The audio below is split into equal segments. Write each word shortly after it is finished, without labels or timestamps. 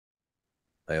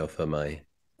I offer my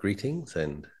greetings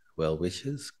and well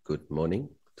wishes. Good morning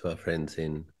to our friends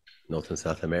in North and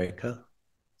South America.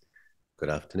 Good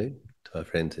afternoon to our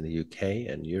friends in the UK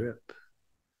and Europe.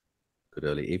 Good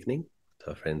early evening to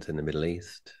our friends in the Middle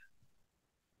East.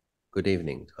 Good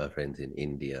evening to our friends in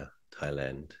India,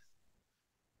 Thailand,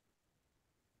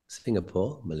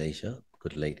 Singapore, Malaysia.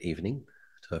 Good late evening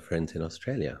to our friends in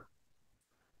Australia.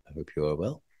 I hope you are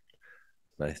well.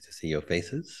 Nice to see your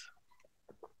faces.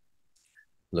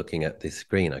 Looking at this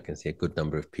screen, I can see a good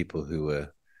number of people who were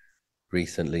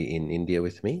recently in India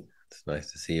with me. It's nice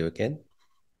to see you again.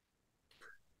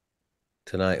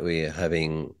 Tonight we're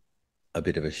having a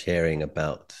bit of a sharing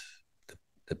about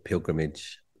the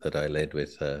pilgrimage that I led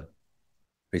with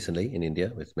recently in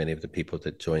India with many of the people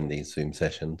that joined these Zoom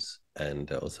sessions, and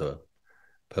also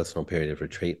a personal period of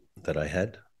retreat that I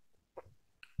had.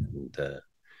 And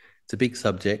it's a big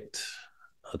subject.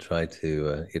 I'll try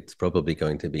to, it's probably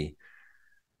going to be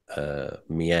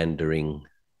meandering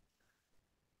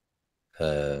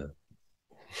with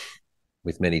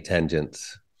many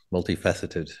tangents,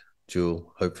 multifaceted,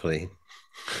 Jewel, hopefully,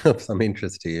 of some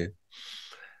interest to you.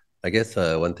 I guess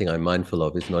one thing I'm mindful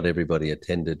of is not everybody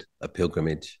attended a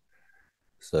pilgrimage.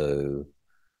 So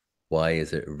why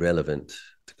is it relevant?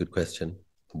 It's a good question.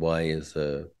 Why is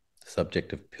the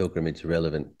subject of pilgrimage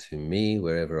relevant to me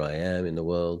wherever I am in the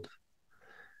world?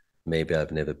 Maybe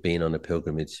I've never been on a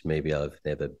pilgrimage. Maybe I've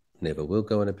never will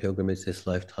go on a pilgrimage this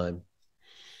lifetime.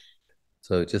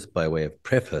 So just by way of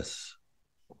preface,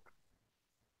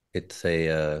 it's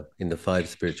in the five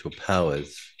spiritual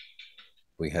powers,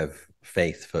 we have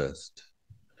faith first.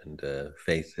 And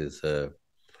faith is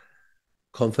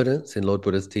confidence in Lord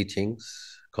Buddha's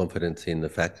teachings, confidence in the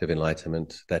fact of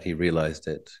enlightenment, that he realized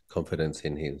it, confidence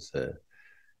in his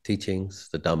teachings,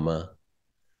 the Dhamma,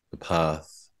 the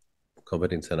path,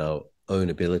 confidence in our own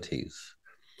abilities.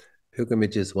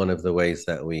 Pilgrimage is one of the ways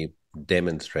that we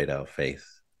demonstrate our faith.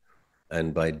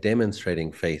 And by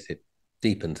demonstrating faith, it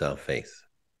deepens our faith.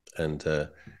 And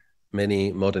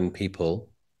many modern people,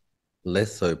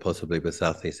 less so possibly with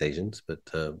Southeast Asians, but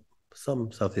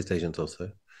some Southeast Asians also,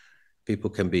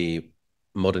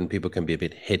 modern people can be a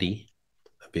bit heady,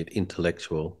 a bit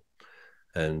intellectual,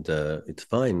 and it's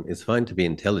fine. It's fine to be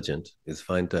intelligent. It's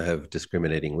fine to have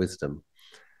discriminating wisdom,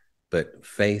 but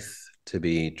faith, to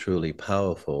be truly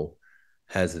powerful,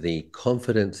 has the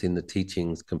confidence in the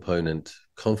teachings component,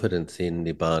 confidence in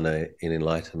nibbana, in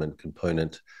enlightenment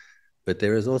component, but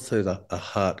there is also a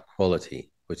heart quality,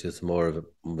 which is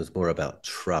was more about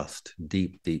trust,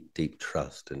 deep, deep, deep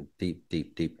trust, and deep,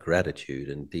 deep, deep gratitude,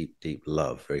 and deep, deep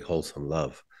love, very wholesome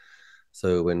love.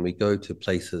 So when we go to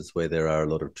places where there are a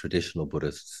lot of traditional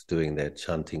Buddhists doing their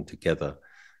chanting together,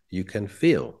 you can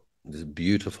feel this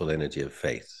beautiful energy of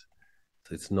faith.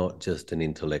 So it's not just an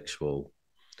intellectual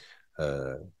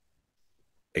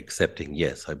accepting,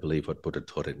 yes, I believe what Buddha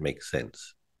taught, it makes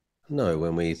sense. No,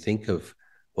 when we think of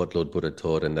what Lord Buddha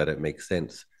taught and that it makes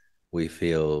sense, we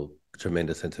feel a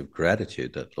tremendous sense of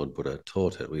gratitude that Lord Buddha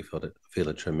taught it. We feel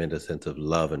a tremendous sense of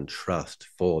love and trust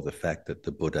for the fact that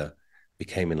the Buddha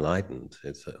became enlightened.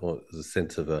 It's a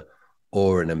sense of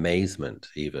awe and amazement,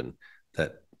 even,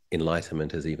 that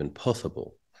enlightenment is even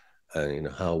possible.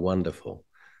 How wonderful.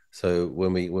 So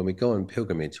when we go on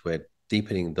pilgrimage, we're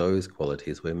deepening those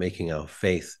qualities. We're making our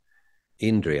faith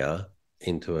indriya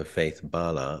into a faith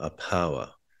bala, a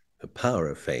power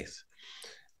of faith.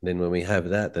 And then when we have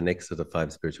that, the next of the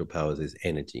five spiritual powers is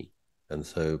energy. And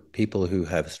so people who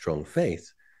have strong faith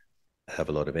have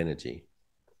a lot of energy.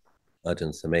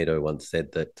 Ajahn Sumedho once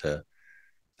said that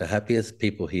the happiest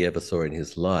people he ever saw in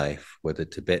his life were the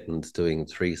Tibetans doing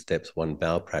 3 steps, 1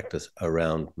 bow practice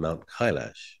around Mount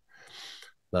Kailash.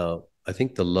 Now, I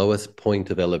think the lowest point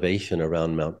of elevation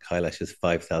around Mount Kailash is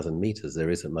 5,000 meters.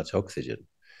 There isn't much oxygen.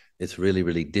 It's really,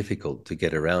 really difficult to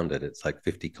get around it. It's like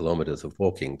 50 kilometers of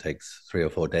walking, takes 3 or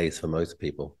 4 days for most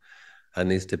people.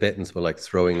 And these Tibetans were like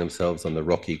throwing themselves on the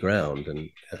rocky ground and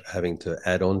having to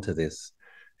add on to this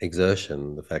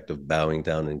exertion, the fact of bowing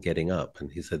down and getting up.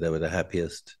 And he said they were the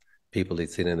happiest people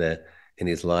he'd seen in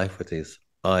his life, with his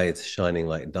eyes shining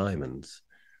like diamonds.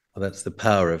 Well, that's the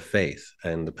power of faith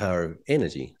and the power of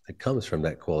energy that comes from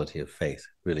that quality of faith,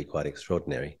 really quite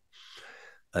extraordinary.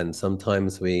 And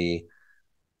sometimes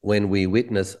when we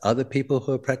witness other people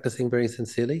who are practicing very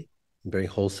sincerely, very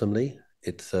wholesomely,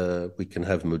 we can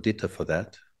have mudita for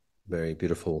that, very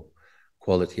beautiful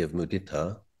quality of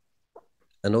mudita.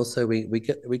 And also we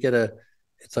get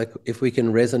it's like if we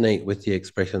can resonate with the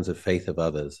expressions of faith of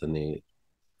others and the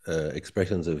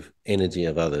expressions of energy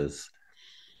of others,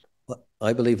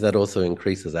 I believe that also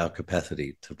increases our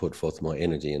capacity to put forth more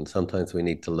energy. And sometimes we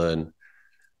need to learn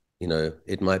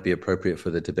It might be appropriate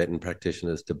for the Tibetan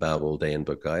practitioners to bow all day in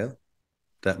Bodhgaya.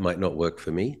 That might not work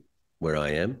for me where I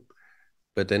am,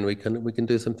 but then we can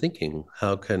do some thinking.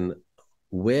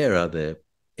 Where are the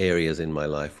areas in my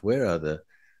life? Where are the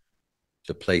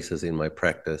places in my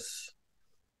practice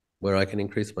where I can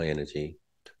increase my energy?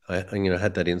 I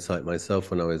had that insight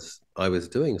myself when I was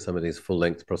doing some of these full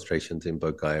length prostrations in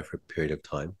Bodhgaya for a period of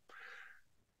time,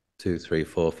 2, 3,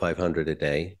 4, 500 a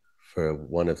day for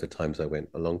one of the times I went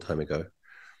a long time ago.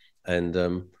 And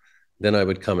then I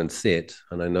would come and sit,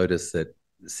 and I noticed that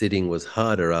sitting was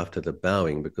harder after the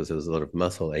bowing because there was a lot of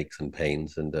muscle aches and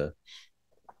pains. And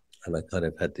I kind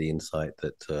of had the insight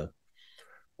that,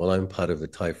 well, I'm part of the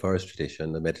Thai forest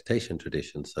tradition, the meditation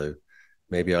tradition. So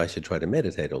maybe I should try to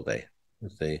meditate all day.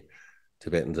 If the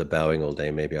Tibetans are bowing all day,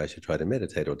 maybe I should try to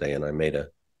meditate all day. And I made a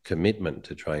commitment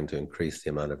to trying to increase the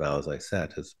amount of hours I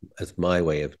sat as my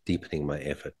way of deepening my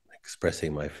effort,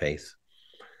 expressing my faith.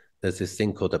 There's this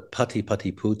thing called a pati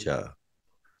pati puja.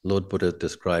 Lord Buddha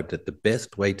described that the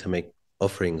best way to make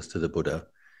offerings to the Buddha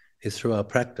is through our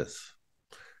practice.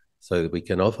 So we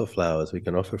can offer flowers, we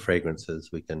can offer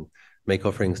fragrances, we can make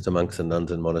offerings to monks and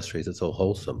nuns in monasteries. It's all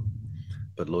wholesome.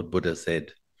 But Lord Buddha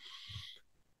said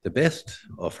the best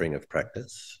offering of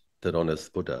practice that honors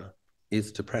Buddha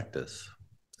is to practice.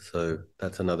 So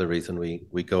that's another reason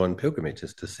we go on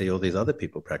pilgrimages, to see all these other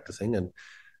people practicing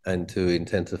and to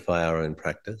intensify our own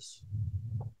practice.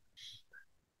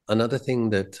 Another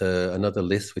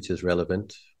list which is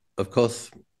relevant, of course,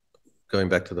 going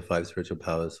back to the five spiritual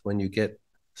powers, when you get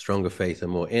stronger faith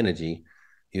and more energy,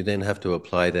 you then have to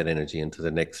apply that energy into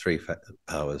the next three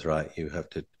powers, right? You have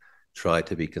to try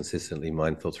to be consistently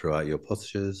mindful throughout your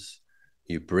postures.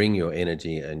 You bring your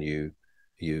energy and you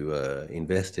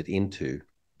invest it into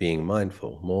being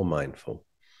mindful, more mindful.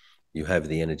 You have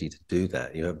the energy to do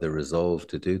that. You have the resolve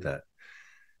to do that.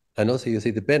 And also you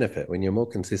see the benefit. When you're more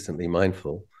consistently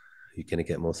mindful, you're going to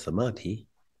get more samadhi.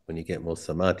 When you get more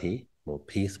samadhi, more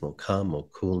peace, more calm, more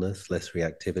coolness, less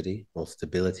reactivity, more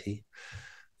stability.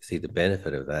 You see the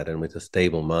benefit of that. And with a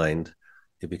stable mind,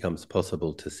 it becomes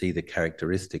possible to see the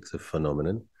characteristics of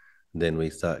phenomenon. Then we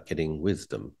start getting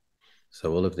wisdom.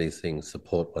 So all of these things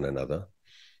support one another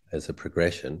as a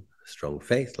progression. Strong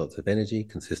faith, lots of energy,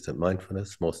 consistent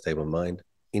mindfulness, more stable mind,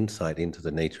 insight into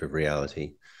the nature of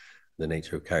reality, the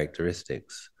nature of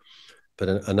characteristics. But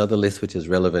another list which is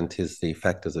relevant is the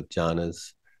factors of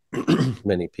jhanas.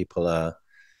 Many people are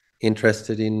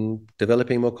interested in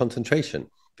developing more concentration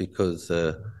because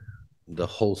the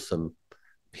wholesome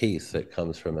peace that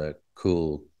comes from a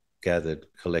cool, gathered,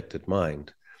 collected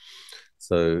mind.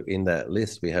 So in that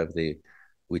list, we have the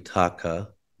vitaka,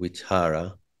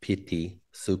 vichara, piti,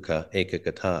 sukha,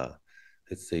 ekagata.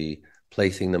 It's the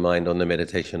placing the mind on the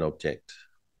meditation object,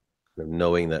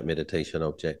 knowing that meditation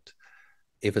object.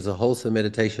 If it's a wholesome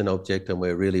meditation object and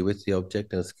we're really with the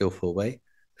object in a skillful way,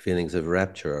 feelings of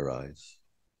rapture arise.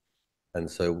 And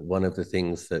so one of the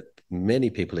things that many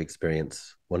people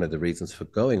experience, one of the reasons for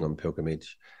going on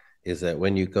pilgrimage, is that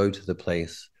when you go to the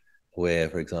place where,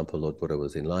 for example, Lord Buddha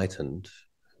was enlightened,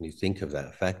 and you think of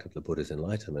that fact of the Buddha's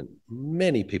enlightenment,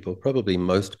 many people, probably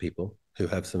most people who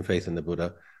have some faith in the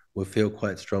Buddha, will feel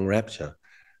quite strong rapture.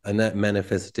 And that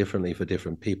manifests differently for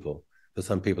different people. For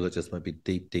some people, it just might be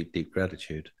deep, deep, deep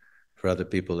gratitude. For other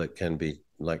people, it can be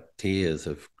like tears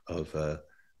of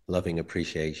loving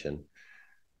appreciation.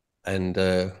 And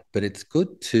but it's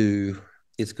good to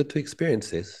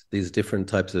experience these different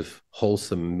types of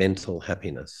wholesome mental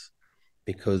happiness,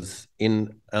 because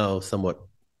in our somewhat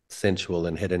sensual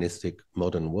and hedonistic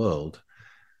modern world,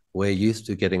 we're used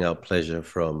to getting our pleasure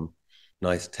from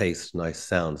nice taste, nice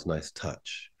sounds, nice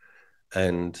touch.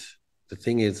 And the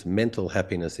thing is, mental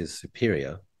happiness is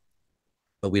superior,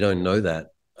 but we don't know that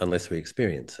unless we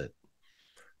experience it.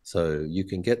 So you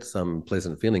can get some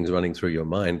pleasant feelings running through your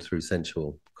mind through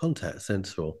sensual contact,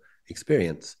 sensual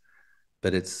experience,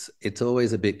 but it's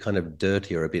always a bit kind of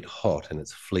dirty or a bit hot, and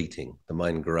it's fleeting. The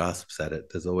mind grasps at it.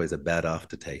 There's always a bad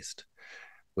aftertaste.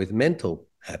 With mental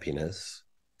happiness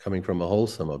coming from a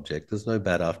wholesome object, there's no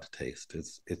bad aftertaste.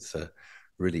 It's a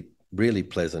really, really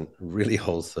pleasant, really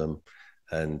wholesome,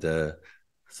 and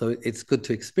so it's good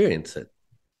to experience it.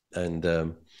 And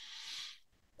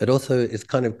it also is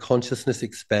kind of consciousness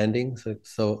expanding.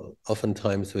 So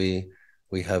oftentimes we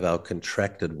have our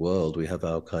contracted world, we have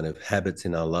our kind of habits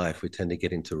in our life. We tend to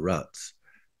get into ruts.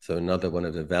 So another one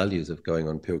of the values of going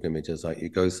on pilgrimage is like you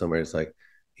go somewhere, it's like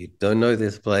you don't know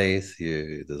this place,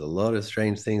 there's a lot of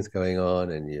strange things going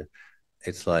on, and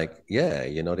it's like, yeah,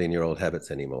 you're not in your old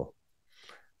habits anymore.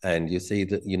 And you see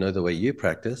that you know the way you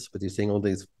practice, but you're seeing all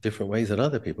these different ways that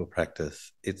other people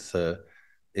practice.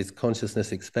 is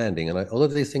consciousness expanding? And all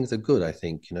of these things are good, I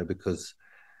think, because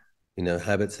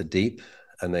habits are deep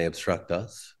and they obstruct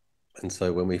us. And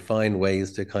so when we find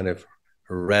ways to kind of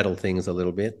rattle things a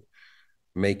little bit,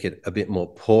 make it a bit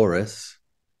more porous,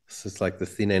 it's just like the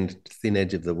thin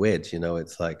edge of the wedge.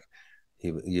 It's like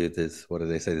there's, what do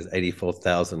they say? There's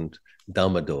 84,000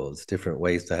 Dhamma doors, different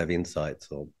ways to have insights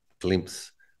or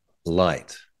glimpse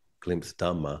light, glimpse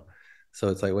Dhamma. So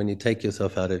it's like when you take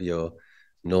yourself out of your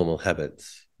normal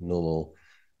habits, normal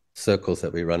circles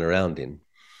that we run around in,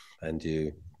 and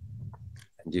you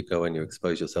go and you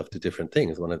expose yourself to different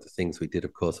things. One of the things we did,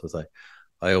 of course, was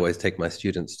I always take my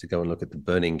students to go and look at the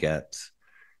burning ghats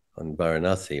on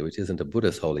Varanasi, which isn't a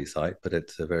Buddhist holy site, but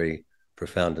it's a very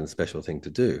profound and special thing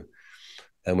to do.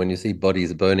 And when you see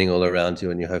bodies burning all around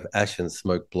you and you have ash and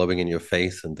smoke blowing in your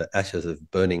face and the ashes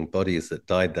of burning bodies that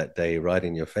died that day right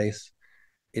in your face,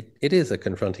 it is a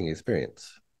confronting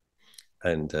experience.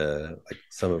 And like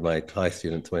some of my Thai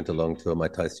students went along, two of my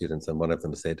Thai students, and one of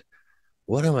them said,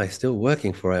 what am I still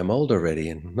working for? I'm old already,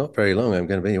 and not very long I'm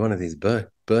going to be one of these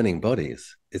burning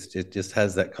bodies. It just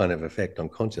has that kind of effect on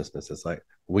consciousness. It's like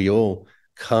we all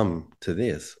come to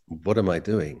this. What am I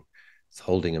doing? It's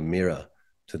holding a mirror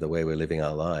to the way we're living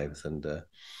our lives. And,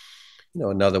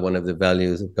 another one of the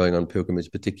values of going on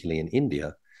pilgrimage, particularly in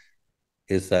India,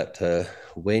 is that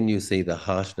when you see the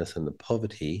harshness and the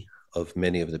poverty of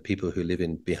many of the people who live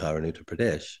in Bihar and Uttar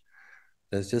Pradesh,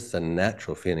 there's just a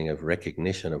natural feeling of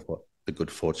recognition of what the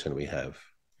good fortune we have,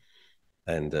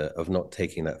 and of not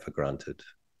taking that for granted.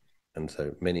 And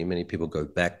so many people go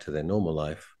back to their normal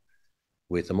life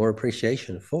with a more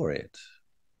appreciation for it,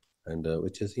 and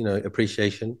which is,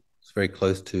 appreciation. It's very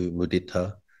close to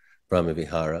mudita,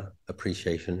 brahmavihara,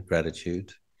 appreciation,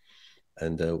 gratitude.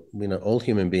 And all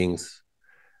human beings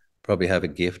probably have a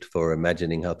gift for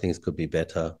imagining how things could be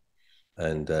better,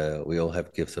 and we all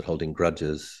have gifts at holding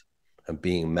grudges and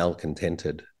being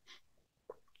malcontented.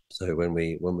 So when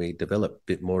we develop a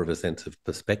bit more of a sense of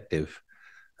perspective,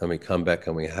 and we come back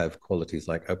and we have qualities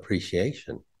like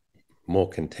appreciation, more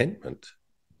contentment,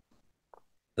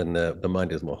 then the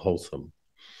mind is more wholesome.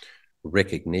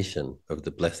 Recognition of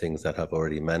the blessings that have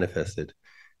already manifested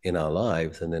in our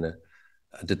lives, and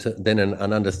then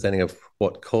an understanding of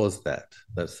what caused that.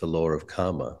 That's the law of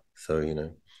karma.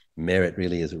 So merit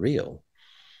really is real.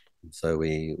 So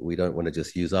we don't want to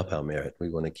just use up our merit. We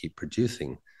want to keep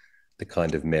producing the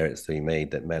kind of merits that we made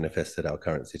that manifested our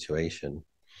current situation,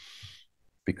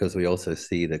 because we also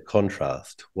see the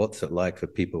contrast. What's it like for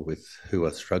people who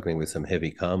are struggling with some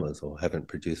heavy karmas or haven't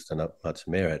produced enough much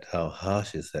merit? How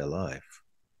harsh is their life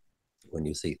when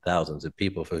you see thousands of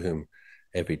people for whom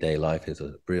everyday life is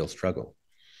a real struggle?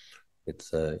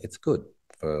 It's good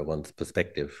for one's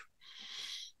perspective.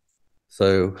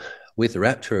 So with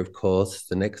rapture, of course,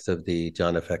 the next of the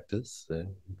jhana factors,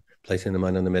 placing the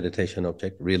mind on the meditation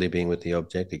object, really being with the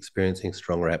object, experiencing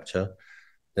strong rapture.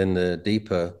 Then the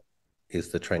deeper is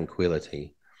the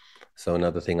tranquility. So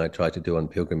another thing I try to do on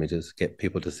pilgrimages, get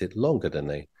people to sit longer than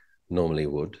they normally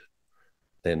would.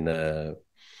 Then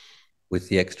with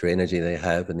the extra energy they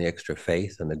have and the extra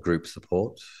faith and the group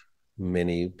support,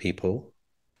 many people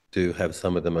do have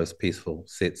some of the most peaceful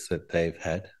sits that they've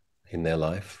had in their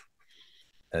life.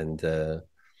 And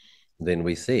then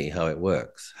we see how it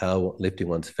works, how lifting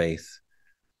one's faith,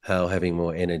 how having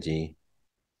more energy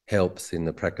helps in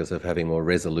the practice of having more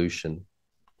resolution.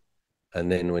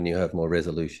 And then when you have more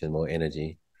resolution, more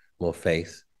energy, more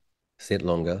faith, sit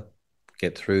longer,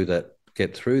 get through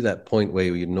that point where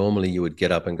you would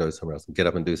get up and go somewhere else, get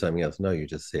up and do something else. No, you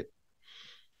just sit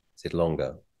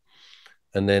longer.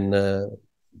 And then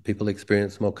people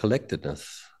experience more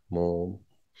collectedness, more,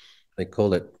 they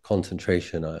call it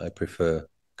concentration. I prefer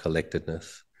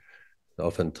collectedness.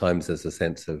 Oftentimes there's a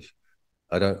sense of,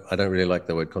 I don't really like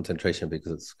the word concentration,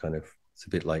 because it's a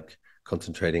bit like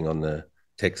concentrating on the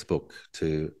textbook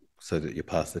so that you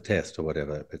pass the test or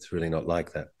whatever. It's really not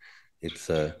like that. It's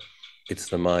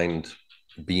the mind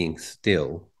being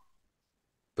still,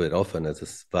 but often there's a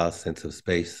vast sense of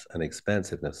space and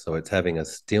expansiveness. So it's having a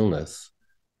stillness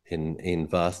in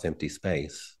vast empty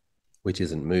space, which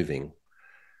isn't moving.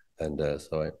 And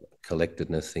settledness,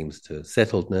 collectedness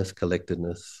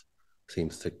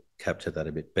seems to capture that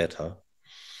a bit better.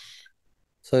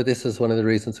 So this is one of the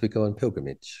reasons we go on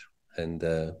pilgrimage. And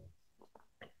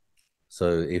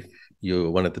so if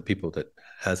you're one of the people that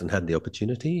hasn't had the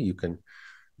opportunity, you can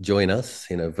join us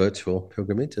in a virtual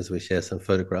pilgrimage as we share some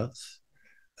photographs.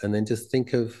 And then just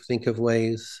think of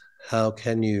ways, how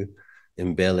can you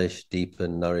embellish,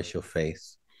 deepen, nourish your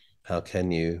faith? How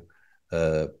can you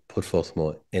put forth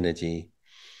more energy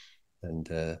and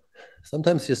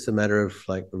Sometimes just a matter of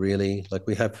like really like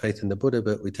we have faith in the Buddha,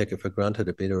 but we take it for granted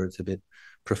a bit, or it's a bit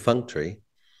perfunctory.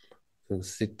 So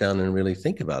sit down and really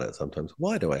think about it sometimes.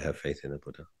 Why do I have faith in the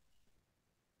Buddha?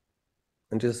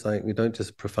 And just like we don't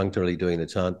just perfunctorily doing the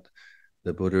chant,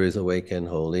 the Buddha is awake and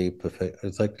holy, perfect.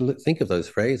 It's like think of those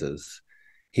phrases.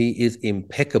 He is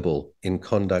impeccable in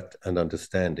conduct and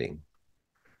understanding.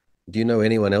 Do you know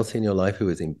anyone else in your life who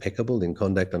is impeccable in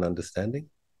conduct and understanding?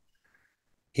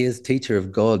 He is teacher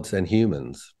of gods and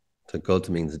humans. So gods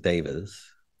means devas,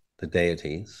 the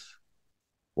deities.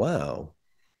 Wow.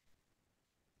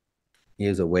 He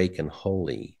is awake and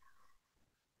holy.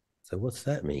 So what's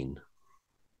that mean?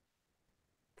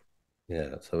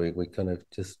 Yeah, so we kind of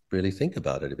just really think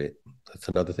about it a bit. That's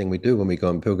another thing we do when we go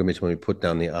on pilgrimage, when we put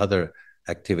down the other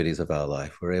activities of our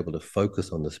life. We're able to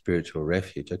focus on the spiritual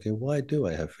refuge. Okay, why do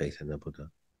I have faith in the Buddha?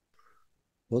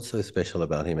 What's so special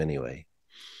about him anyway?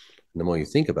 And the more you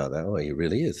think about that, oh, he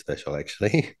really is special,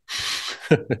 actually.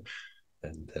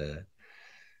 and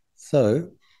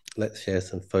so let's share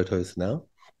some photos now.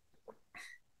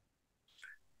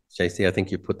 JC, I think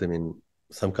you put them in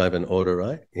some kind of an order,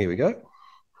 right? Here we go.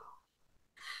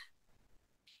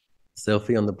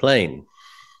 Selfie on the plane.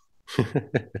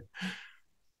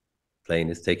 Plane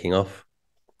is taking off.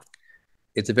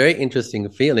 It's a very interesting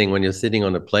feeling when you're sitting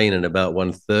on a plane and about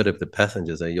 1/3 of the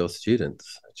passengers are your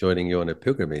students joining you on a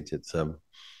pilgrimage. It's a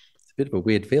bit of a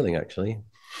weird feeling, actually.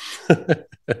 But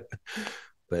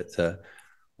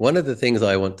one of the things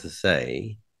I want to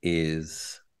say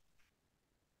is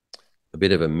a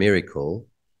bit of a miracle.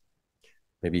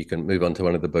 Maybe you can move on to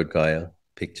one of the Bodh Gaya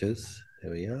pictures.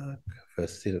 There we are.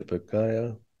 First sit at Bodh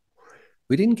Gaya.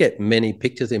 We didn't get many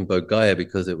pictures in Bodh Gaya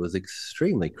because it was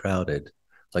extremely crowded.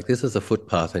 Like this is a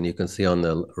footpath, and you can see on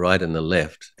the right and the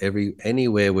left,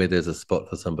 anywhere where there's a spot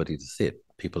for somebody to sit,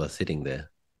 people are sitting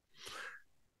there.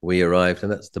 We arrived,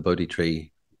 and that's the Bodhi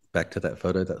tree. Back to that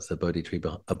photo, that's the Bodhi tree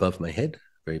above my head,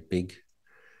 very big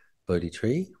Bodhi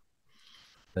tree.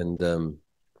 And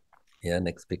yeah,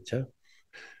 next picture.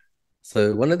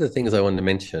 So one of the things I wanted to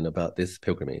mention about this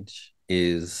pilgrimage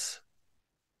is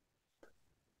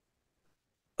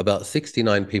about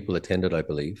 69 people attended, I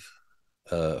believe,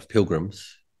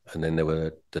 pilgrims, and then there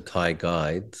were the Thai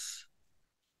guides.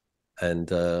 And,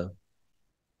 there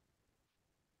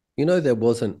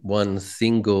wasn't one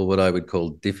single, what I would call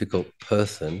difficult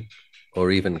person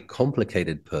or even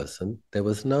complicated person. There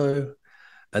was no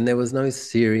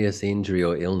serious injury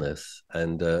or illness.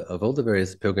 And of all the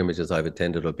various pilgrimages I've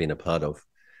attended or been a part of,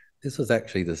 this was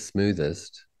actually the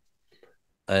smoothest.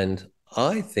 And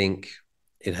I think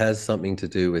it has something to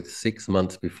do with 6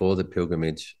 months before the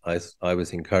pilgrimage, I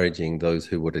was encouraging those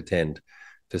who would attend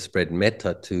to spread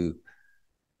metta to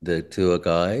the tour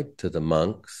guide, to the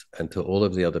monks, and to all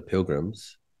of the other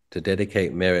pilgrims, to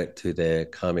dedicate merit to their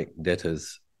karmic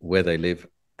debtors where they live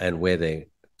and where they're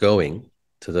going,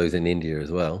 to those in India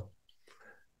as well,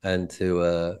 and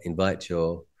to invite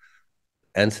your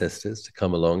ancestors to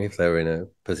come along if they're in a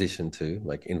position to,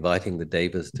 like inviting the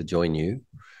devas to join you,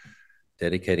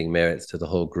 dedicating merits to the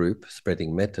whole group,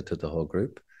 spreading metta to the whole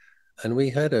group. And we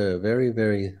had a very,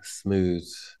 very smooth,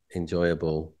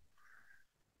 enjoyable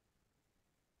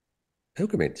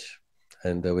pilgrimage,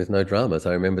 and with no dramas.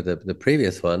 I remember the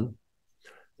previous one,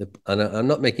 and I'm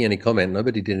not making any comment.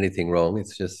 Nobody did anything wrong.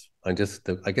 It's just, I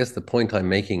guess the point I'm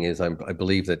making is I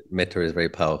believe that metta is very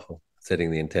powerful. Setting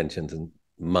the intentions and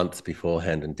months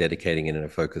beforehand and dedicating it in a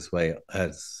focused way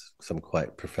has some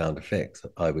quite profound effects,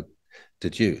 I would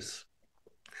deduce.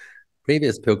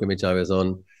 Previous pilgrimage I was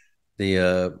on,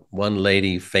 the one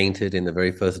lady fainted in the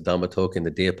very first Dharma talk in the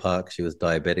deer park. She was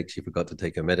diabetic. She forgot to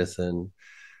take her medicine.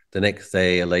 The next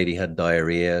day, a lady had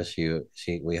diarrhea.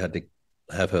 We had to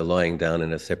have her lying down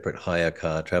in a separate hire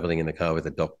car, traveling in the car with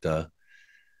a doctor.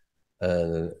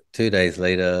 2 days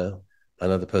later,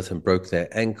 another person broke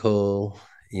their ankle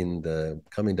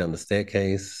coming down the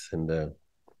staircase, and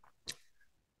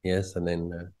yes, and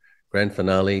then grand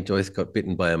finale, Joyce got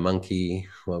bitten by a monkey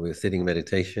while we were sitting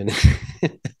meditation.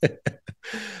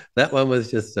 That one was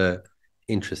just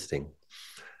interesting.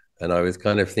 And I was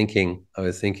thinking,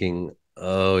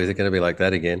 oh, is it going to be like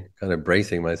that again? Kind of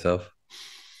bracing myself.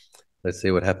 Let's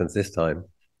see what happens this time.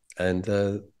 And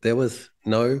there was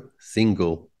no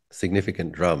single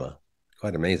significant drama.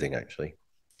 Quite amazing, actually.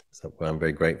 So I'm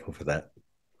very grateful for that.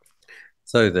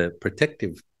 So the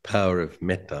protective power of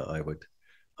metta,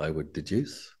 I would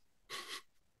deduce.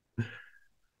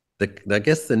 I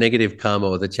guess the negative karma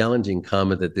or the challenging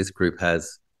karma that this group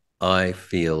has, I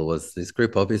feel, was this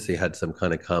group obviously had some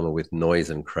kind of karma with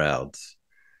noise and crowds.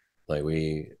 Like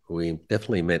we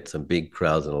definitely met some big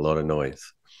crowds and a lot of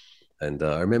noise. And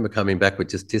I remember coming back with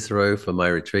just Tisero for my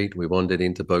retreat. We wandered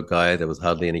into Bogai. There was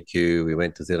hardly any queue. We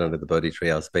went to sit under the Bodhi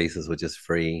tree. Our spaces were just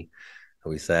free.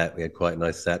 And we sat. We had quite a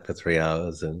nice sat for 3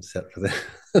 hours and sat for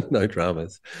no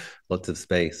dramas, lots of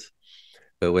space.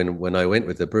 But when I went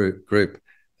with the group,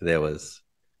 there was,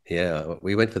 yeah,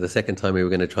 we went for the second time. We were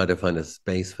going to try to find a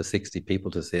space for 60 people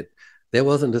to sit. There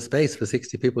wasn't a space for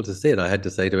 60 people to sit. I had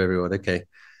to say to everyone, okay,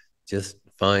 just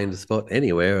find a spot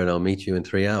anywhere and I'll meet you in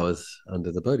 3 hours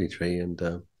under the Bodhi tree. And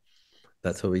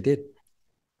that's what we did.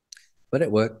 But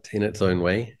it worked in its own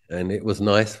way. And it was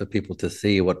nice for people to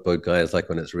see what Bodhi is like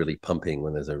when it's really pumping,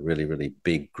 when there's a really, really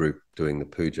big group doing the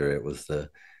puja. It was the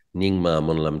Nyingma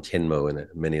Monlam Chenmo and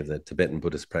many of the Tibetan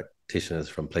Buddhist practitioners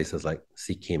from places like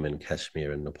Sikkim and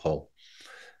Kashmir and Nepal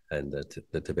and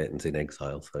the Tibetans in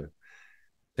exile. So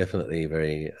definitely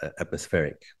very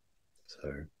atmospheric.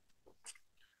 So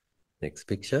next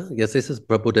picture. Yes, this is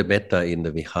Prabhupada Metta in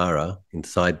the Vihara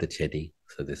inside the Chedi.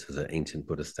 So this is an ancient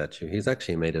Buddha statue. He's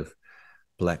actually made of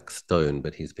black stone,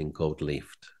 but he's been gold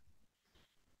leafed.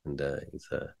 And he's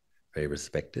very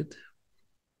respected,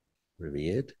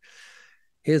 revered.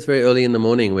 Here's very early in the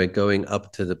morning. We're going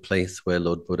up to the place where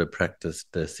Lord Buddha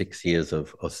practiced the 6 years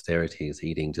of austerities,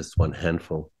 eating just one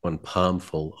handful, one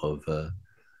palmful of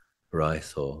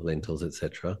rice or lentils,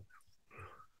 etc.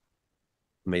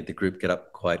 Made the group get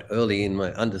up quite early in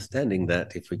my understanding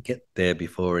that if we get there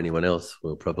before anyone else,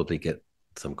 we'll probably get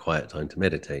some quiet time to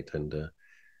meditate. And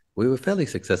we were fairly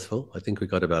successful. I think we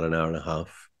got about an hour and a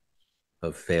half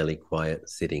of fairly quiet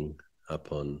sitting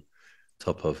up on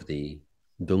top of the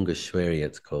Dungashwari,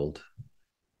 it's called,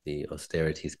 the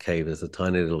austerities cave. There's a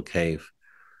tiny little cave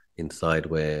inside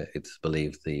where it's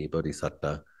believed the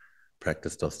Bodhisattva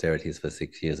practiced austerities for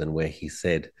 6 years and where he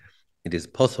said it is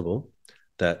possible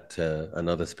that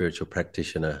another spiritual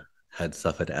practitioner had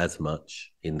suffered as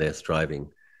much in their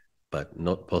striving, but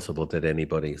not possible that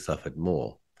anybody suffered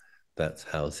more. That's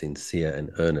how sincere and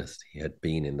earnest he had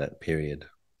been in that period.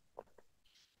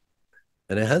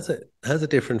 And it has a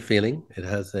different feeling. It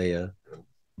has a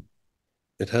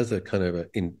kind of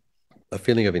a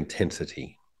feeling of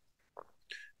intensity.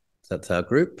 So that's our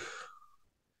group,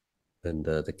 and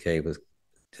the cave was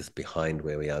just behind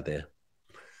where we are there.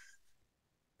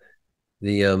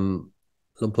 The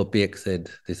Lumpur Biek said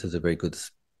this is a very good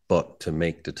spot to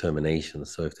make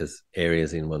determinations. So if there's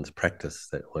areas in one's practice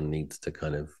that one needs to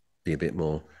kind of be a bit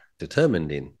more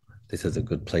determined in, this is a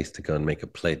good place to go and make a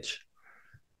pledge.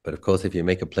 But of course, if you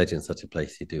make a pledge in such a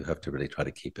place, you do have to really try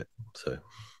to keep it. So,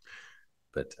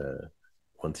 but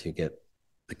once you get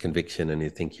the conviction and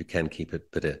you think you can keep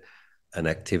it, but an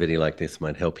activity like this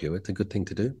might help you, it's a good thing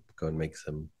to do. Go and make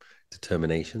some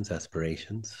determinations,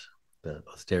 aspirations. The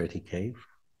austerity cave.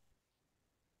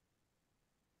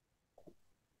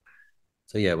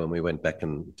 So yeah, when we went back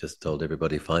and just told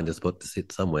everybody find a spot to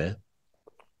sit somewhere,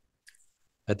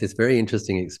 had this very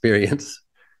interesting experience,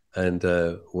 and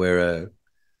where a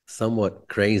somewhat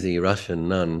crazy Russian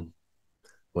nun,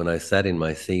 when I sat in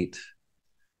my seat,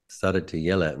 started to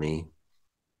yell at me,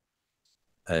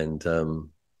 and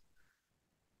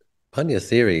Panya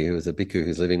Siri, who is a bhikkhu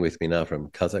who's living with me now from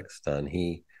Kazakhstan,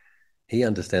 he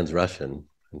understands Russian.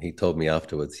 And he told me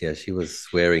afterwards, yeah, she was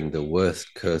swearing the worst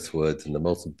curse words and the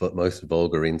most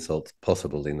vulgar insults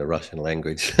possible in the Russian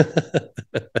language.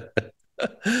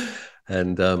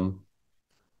 And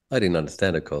I didn't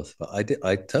understand, of course, but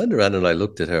I turned around and I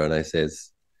looked at her and I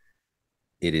says,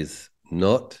 it is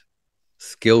not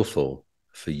skillful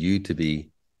for you to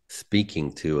be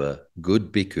speaking to a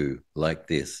good bhikkhu like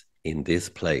this in this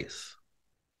place.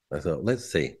 I thought,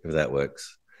 let's see if that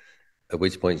works. At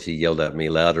which point she yelled at me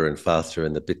louder and faster,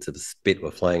 and the bits of spit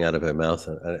were flying out of her mouth.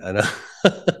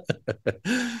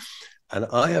 And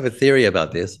I have a theory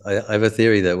about this. I have a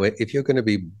theory that if you're going to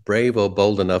be brave or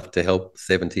bold enough to help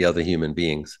 70 other human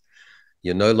beings,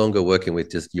 you're no longer working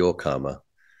with just your karma.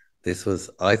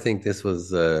 I think this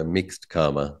was mixed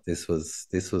karma. This was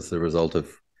the result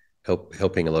of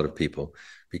helping a lot of people.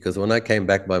 Because when I came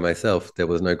back by myself, there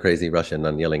was no crazy Russian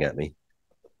nun yelling at me.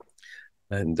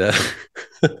 And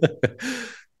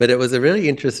but it was a very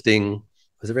interesting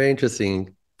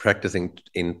practicing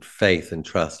in faith and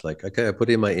trust. Like, okay, I put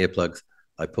in my earplugs,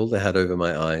 I pulled the hat over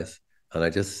my eyes, and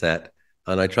I just sat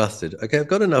and I trusted. Okay, I've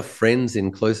got enough friends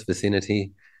in close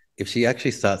vicinity. If she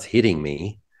actually starts hitting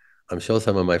me, I'm sure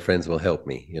some of my friends will help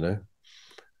me,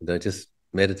 And I just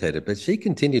meditated. But she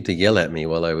continued to yell at me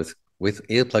while I was with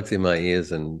earplugs in my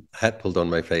ears and hat pulled on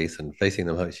my face and facing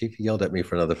them. She yelled at me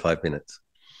for another 5 minutes.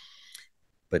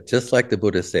 But just like the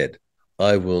Buddha said,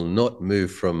 I will not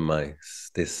move from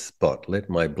this spot. Let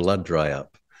my blood dry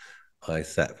up. I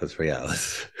sat for 3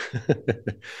 hours.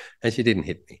 And she didn't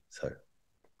hit me. So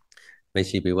May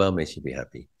she be well, may she be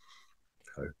happy.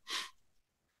 So,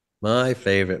 my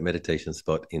favorite meditation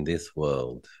spot in this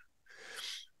world,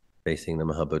 facing the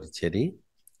Mahabodhicharya.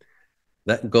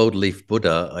 That gold leaf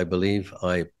Buddha, I believe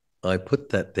I put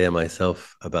that there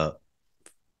myself about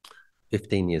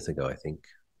 15 years ago, I think.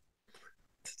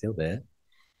 It's still there.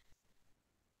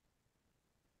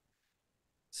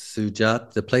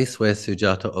 Sujat, the place where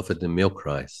Sujata offered the milk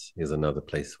rice is another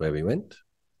place where we went.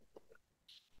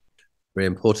 Very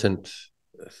important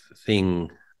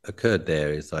thing occurred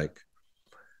there is like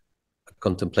a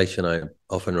contemplation I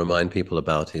often remind people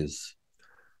about is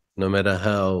no matter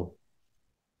how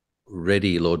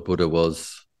ready Lord Buddha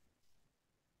was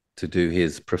to do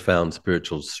his profound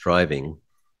spiritual striving,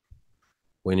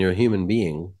 when you're a human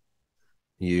being,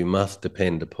 you must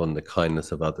depend upon the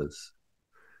kindness of others.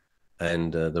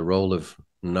 And the role of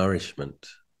nourishment,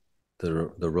 the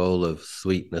role of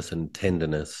sweetness and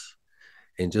tenderness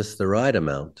in just the right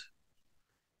amount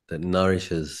that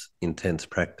nourishes intense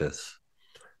practice.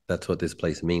 That's what this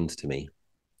place means to me.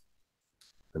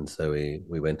 And so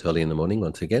we went early in the morning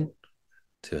once again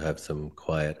to have some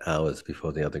quiet hours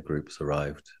before the other groups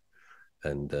arrived.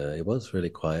 And it was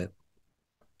really quiet.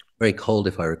 Very cold,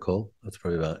 if I recall. It's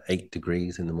probably about 8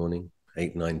 degrees in the morning,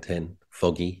 8, 9, 10,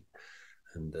 foggy.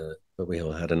 And but we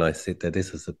all had a nice sit there.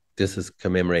 This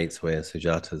commemorates where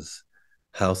Sujata's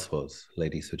house was,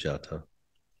 Lady Sujata.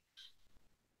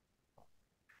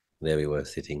 There we were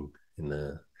sitting in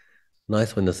the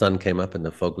nice when the sun came up and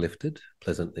the fog lifted,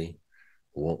 pleasantly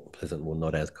warm, pleasant, well,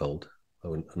 not as cold.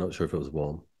 I'm not sure if it was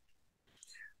warm.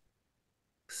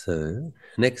 So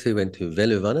next we went to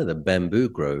Veluvana, the bamboo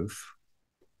grove.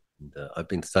 And, I've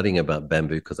been studying about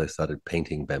bamboo because I started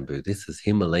painting bamboo. This is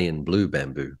Himalayan blue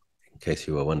bamboo, in case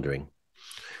you were wondering.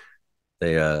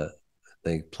 They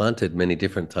they planted many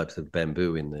different types of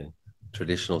bamboo in the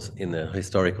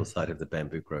historical site of the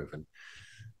bamboo grove, and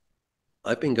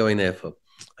I've been going there for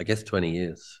I guess 20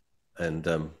 years, and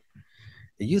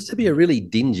it used to be a really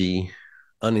dingy,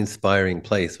 uninspiring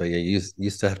place where you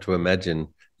used to have to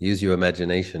use your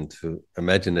imagination to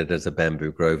imagine it as a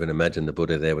bamboo grove and imagine the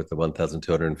Buddha there with the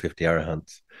 1,250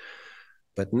 arahants.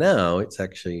 But now it's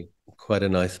actually quite a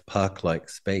nice park-like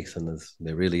space, and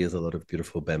there really is a lot of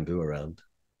beautiful bamboo around.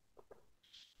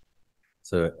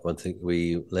 So once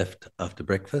we left after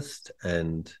breakfast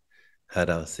and had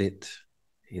our sit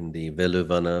in the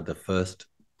Veluvana, the first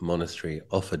monastery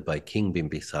offered by King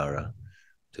Bimbisara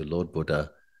to Lord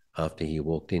Buddha after he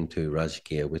walked into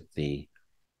Rajgir with the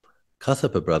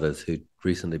Kassapa brothers who'd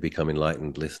recently become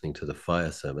enlightened listening to the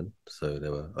fire sermon. So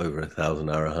there were over 1,000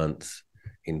 arahants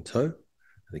in tow.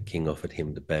 The king offered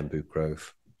him the bamboo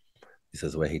grove. This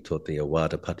is where he taught the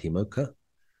Awada Patimokkha,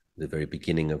 the very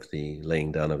beginning of the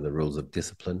laying down of the rules of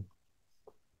discipline.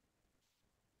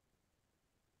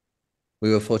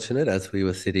 We were fortunate as we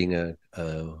were sitting, a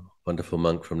wonderful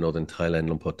monk from northern Thailand,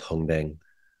 Lumpur Tongdang,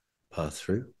 passed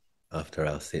through. After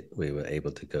our sit, we were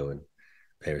able to go and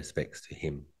pay respects to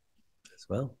him as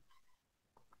well.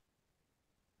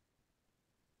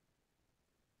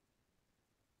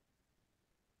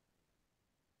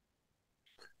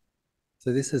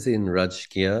 So this is in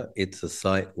Rajgir. It's a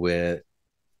site where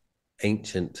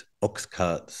ancient ox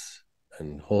carts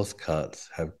and horse carts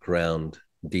have ground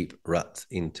deep ruts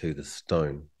into the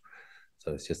stone.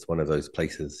 So it's just one of those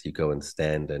places you go and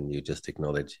stand and you just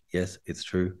acknowledge, yes, it's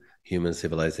true. Human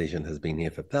civilization has been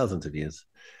here for thousands of years.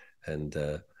 And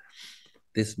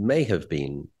this may have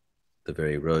been the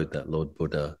very road that Lord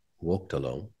Buddha walked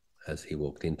along as he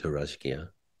walked into Rajgir.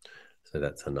 So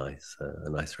that's a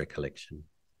nice recollection.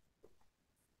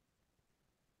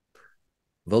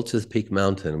 Vulture's Peak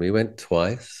Mountain, we went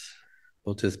twice.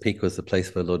 Vulture's Peak was the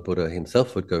place where Lord Buddha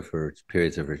himself would go for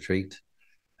periods of retreat,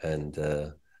 and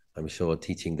I'm sure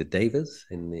teaching the devas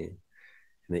in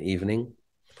the evening.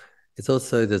 It's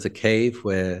also there's a cave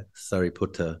where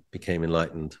Sariputta became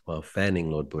enlightened while fanning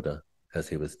Lord Buddha as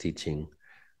he was teaching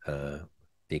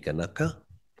Diganaka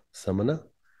Samana.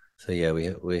 So yeah,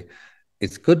 we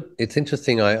it's good. It's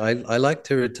interesting. I like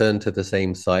to return to the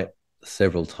same site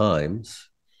several times,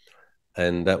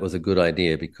 and that was a good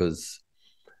idea because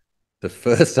the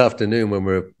first afternoon when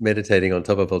we were meditating on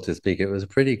top of Vulture's Peak, it was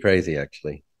pretty crazy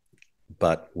actually.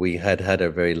 But we had had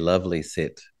a very lovely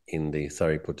sit in the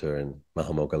Sariputta and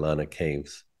Mahamoggallana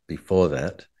caves before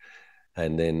that.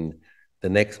 And then the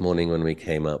next morning when we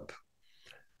came up,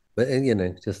 but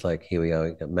just like here we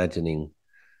are imagining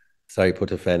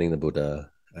Sariputta fanning the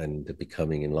Buddha and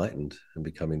becoming enlightened and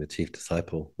becoming the chief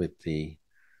disciple with the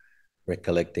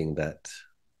recollecting that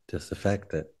just the fact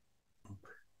that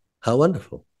how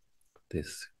wonderful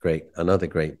this another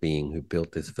great being who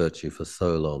built this virtue for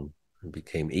so long and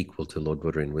became equal to Lord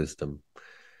Buddha in wisdom,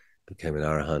 became an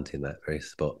arahant in that very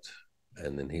spot.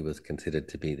 And then he was considered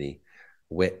to be the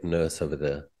wet nurse of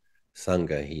the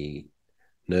Sangha. He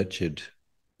nurtured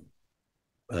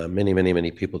many, many,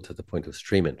 many people to the point of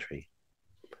stream entry.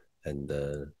 And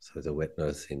so the wet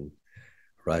nurse in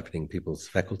ripening people's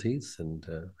faculties and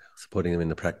supporting them in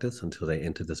the practice until they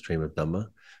entered the stream of Dhamma.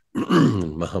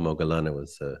 Mahamoggallana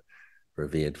was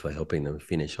revered for helping them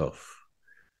finish off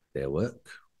their work,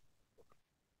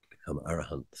 become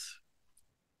arahants.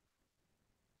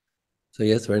 So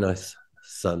yes, very nice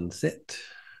sunset.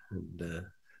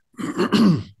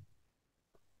 And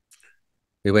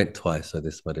we went twice, so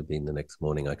this might have been the next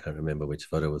morning. I can't remember which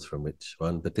photo was from which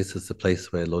one, but this is the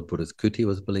place where Lord Buddha's kuti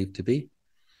was believed to be.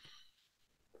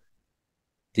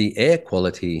 The air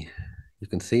quality, you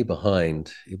can see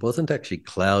behind, it wasn't actually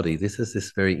cloudy. This is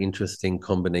this very interesting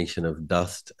combination of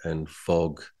dust and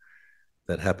fog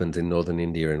that happens in northern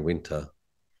India in winter.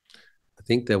 I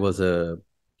think there was a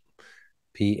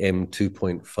PM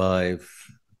 2.5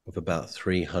 of about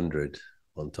 300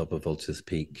 on top of Vulture's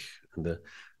Peak. And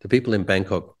the people in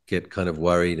Bangkok get kind of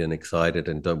worried and excited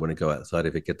and don't want to go outside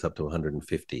if it gets up to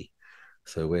 150.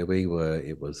 So where we were,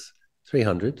 it was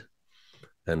 300.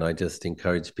 And I just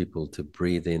encourage people to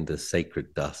breathe in the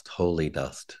sacred dust, holy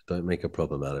dust. Don't make a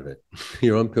problem out of it.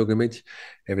 You're on pilgrimage,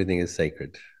 everything is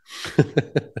sacred.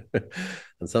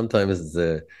 And sometimes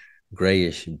the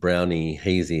grayish, browny,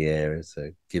 hazy air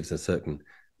gives a certain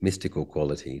mystical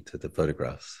quality to the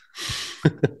photographs.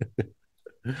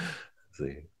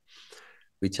 See.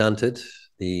 We chanted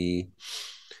the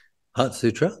Heart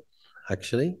Sutra,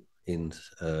 actually, in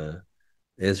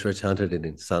Ezra chanted it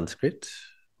in Sanskrit.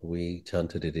 We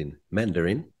chanted it in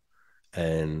Mandarin,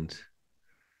 and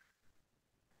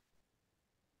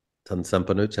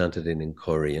Tansampanu chanted it in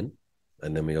Korean.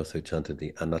 And then we also chanted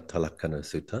the Anattalakkhana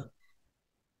Sutta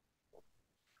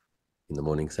in the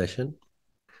morning session.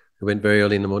 We went very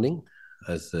early in the morning,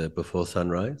 as before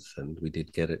sunrise, and we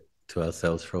did get it to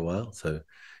ourselves for a while. So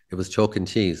it was chalk and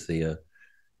cheese. The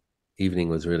evening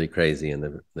was really crazy,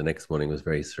 and the next morning was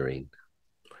very serene.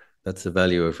 That's the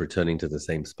value of returning to the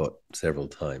same spot several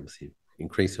times. You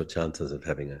increase your chances of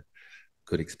having a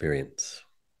good experience.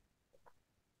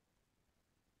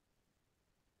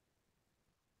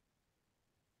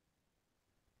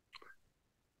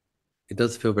 It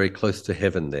does feel very close to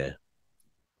heaven there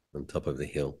on top of the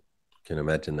hill. You can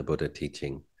imagine the Buddha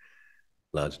teaching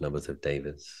large numbers of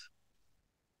devas.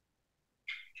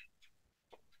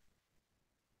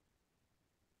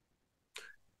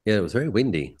 Yeah, it was very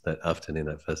windy that afternoon,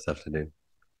 that first afternoon.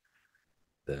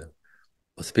 The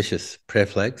auspicious prayer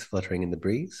flags fluttering in the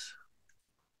breeze.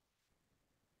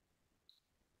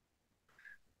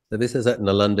 So this is at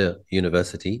Nalanda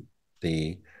University,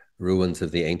 the ruins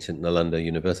of the ancient Nalanda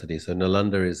University. So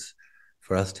Nalanda is,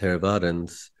 for us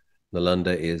Theravadins,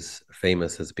 Nalanda is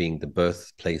famous as being the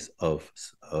birthplace of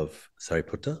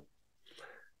Sariputta.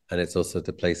 And it's also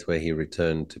the place where he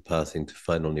returned to pass into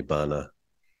final Nibbana,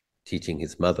 teaching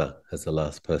his mother as the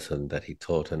last person that he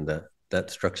taught. And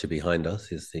that structure behind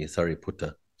us is the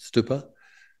Sariputta stupa.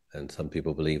 And some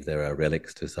people believe there are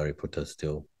relics to Sariputta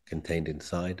still contained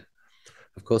inside.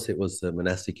 Of course, it was a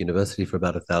monastic university for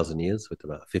about 1,000 years with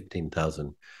about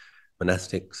 15,000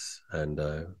 monastics and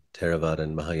Theravada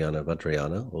and Mahayana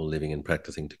Vajrayana all living and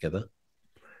practicing together.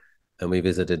 And we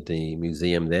visited the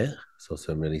museum there. Saw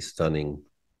some really stunning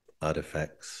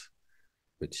artifacts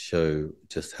which show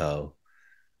just how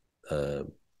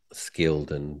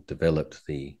skilled and developed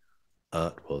the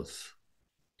art was.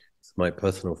 It's my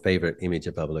personal favorite image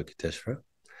of Avalokiteshvara.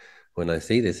 When I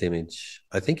see this image,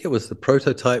 I think it was the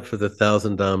prototype for the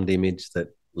thousand-armed image that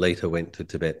later went to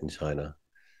Tibet and China.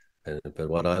 But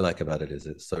what I like about it is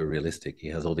it's so realistic. He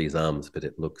has all these arms, but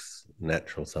it looks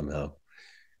natural somehow.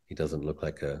 He doesn't look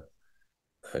like a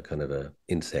kind of a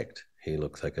insect. He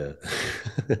looks like a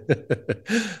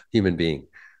human being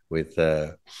with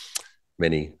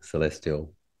many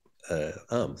celestial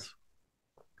arms.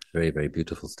 Very, very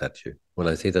beautiful statue. When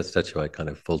I see that statue, I kind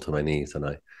of fall to my knees, and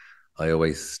I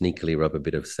always sneakily rub a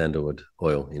bit of sandalwood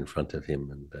oil in front of him.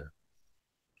 And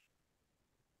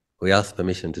we asked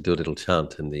permission to do a little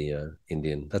chant in the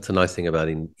Indian. That's a nice thing about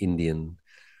Indian.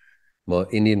 Well,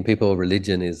 Indian people,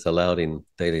 religion is allowed in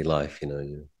daily life.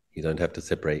 You don't have to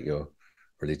separate your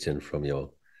religion from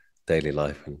your daily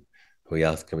life. And we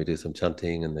asked, can we do some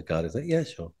chanting? And the guide is like, yeah,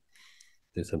 sure,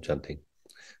 do some chanting.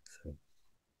 So,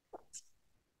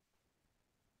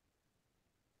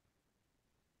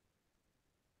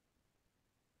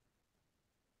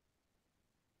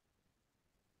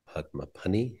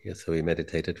 Padmapani. Yeah, so we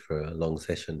meditated for a long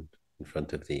session in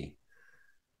front of the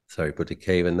Sariputta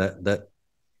cave, and that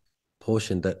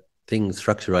portion, that thing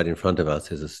structure right in front of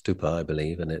us is a stupa, I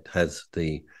believe, and it has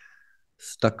the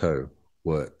stucco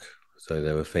work. So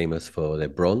they were famous for their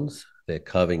bronze, their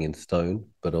carving in stone,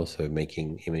 but also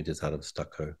making images out of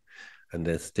stucco. And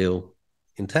they're still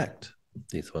intact,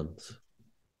 these ones,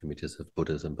 images of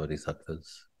Buddhas and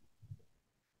Bodhisattvas.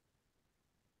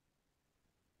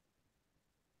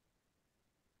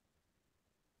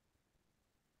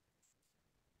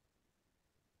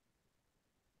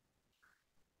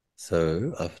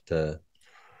 So after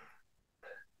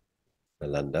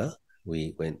Nalanda,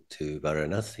 we went to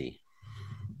Varanasi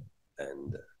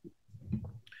and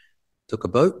took a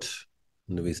boat.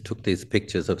 And we took these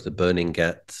pictures of the burning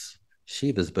ghats,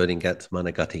 Shiva's burning ghats,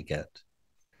 Managati Ghat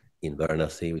in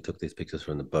Varanasi. We took these pictures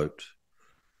from the boat.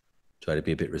 Try to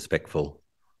be a bit respectful,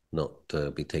 not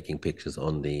be taking pictures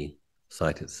on the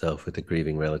site itself with the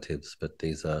grieving relatives. But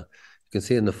these are, you can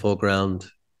see in the foreground,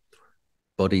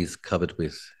 bodies covered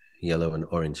with yellow and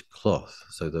orange cloth.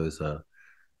 So those are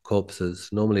corpses.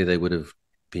 Normally they would have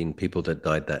been people that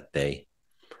died that day.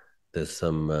 There's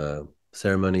some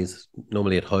ceremonies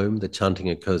normally at home. The chanting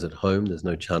occurs at home. There's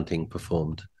no chanting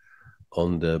performed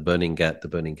on the burning ghat. The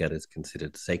burning ghat is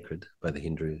considered sacred by the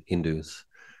Hindus,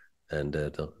 and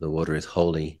the water is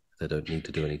holy. They don't need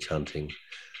to do any chanting.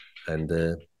 And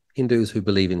the Hindus who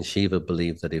believe in Shiva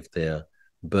believe that if they're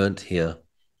burnt here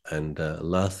and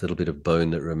last little bit of bone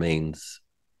that remains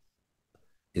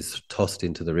is tossed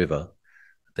into the river,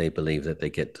 they believe that they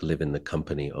get to live in the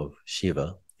company of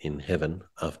Shiva in heaven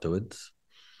afterwards.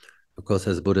 Of course,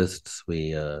 as Buddhists,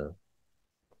 we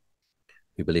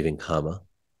believe in karma.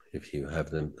 If you have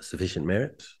the sufficient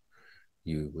merit,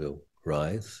 you will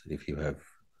rise. If you have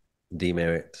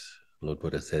demerit, Lord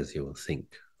Buddha says you will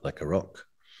sink like a rock.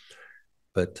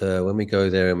 But when we go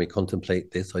there and we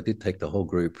contemplate this, I did take the whole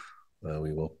group.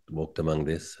 We walked among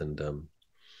this, and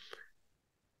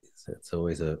it's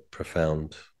always a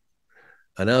profound.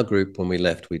 And our group, when we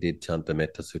left, we did chant the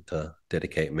Metta Sutta,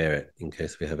 dedicate merit, in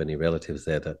case we have any relatives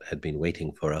there that had been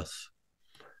waiting for us.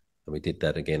 And we did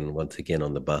that again, once again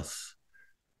on the bus.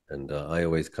 And I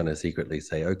always kind of secretly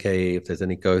say, okay, if there's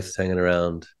any ghosts hanging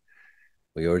around,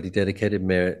 we already dedicated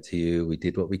merit to you. We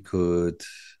did what we could.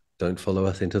 Don't follow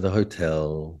us into the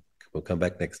hotel. We'll come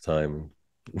back next time.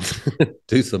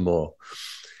 Do some more.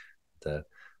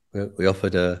 We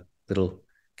offered a little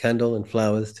candle and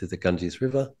flowers to the Ganges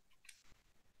River.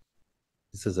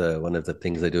 This is one of the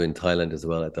things they do in Thailand as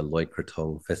well at the Loi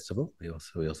Krathong festival. We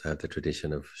also have the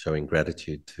tradition of showing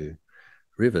gratitude to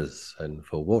rivers and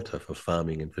for water, for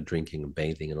farming and for drinking and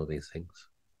bathing and all these things.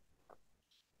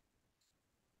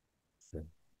 So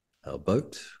our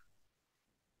boat.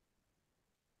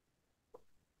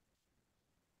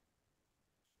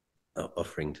 Our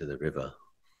offering to the river.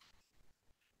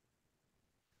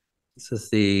 This is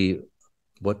the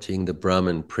watching the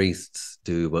Brahmin priests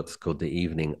do what's called the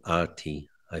evening arti.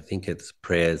 I think it's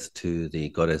prayers to the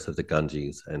goddess of the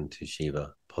Ganges and to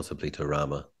Shiva, possibly to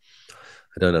Rama.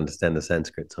 I don't understand the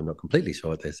Sanskrit, so I'm not completely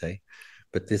sure what they say.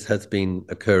 But this has been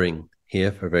occurring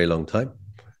here for a very long time.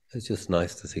 It's just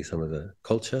nice to see some of the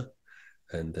culture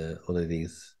and all of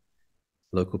these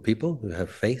local people who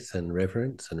have faith and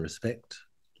reverence and respect.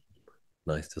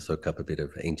 Nice to soak up a bit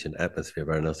of ancient atmosphere.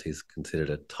 Varanasi is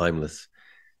considered a timeless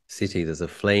city. There's a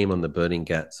flame on the burning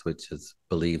ghats, which is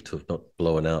believed to have not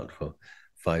blown out for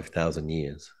 5,000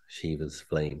 years, Shiva's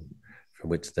flame, from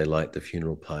which they light the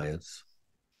funeral pyres.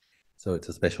 So it's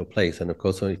a special place. And of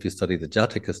course, if you study the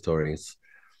Jataka stories,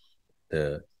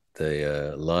 the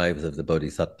lives of the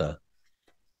Bodhisattva,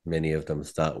 many of them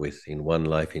start with, in one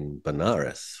life in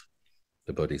Benares,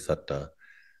 the Bodhisattva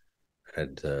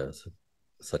had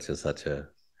such and such a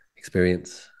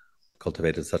experience,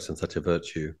 cultivated such and such a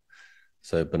virtue.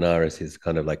 So Benares is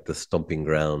kind of like the stomping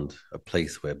ground, a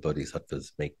place where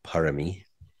bodhisattvas make parami.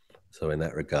 So in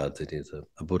that regards, it is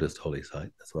a Buddhist holy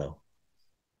site as well.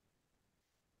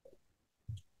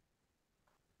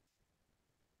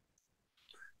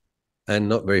 And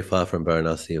not very far from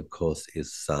Varanasi, of course,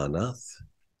 is Sarnath,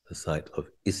 the site of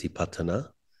Isipatana,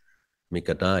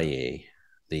 Mikadaye,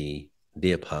 the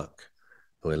deer park,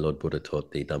 where Lord Buddha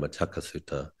taught the Dhammacakka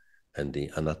Sutta and the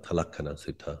Anattalakkhana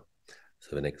Sutta.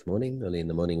 So the next morning, early in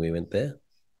the morning, we went there.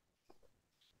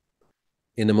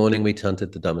 In the morning, we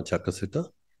chanted the Dhammacakka Sutta.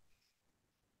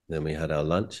 Then we had our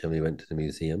lunch and we went to the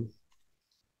museum.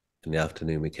 In the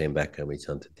afternoon, we came back and we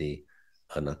chanted the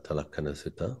Anattalakkhana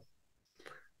Sutta.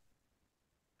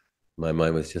 My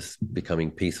mind was just becoming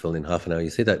peaceful in half an hour.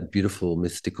 You see that beautiful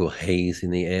mystical haze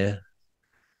in the air?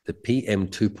 The PM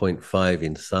 2.5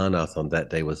 in Sarnath on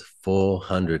that day was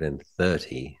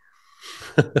 430.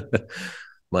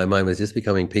 My mind was just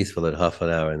becoming peaceful at half an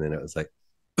hour, and then it was like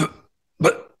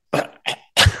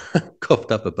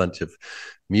coughed up a bunch of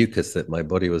mucus that my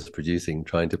body was producing,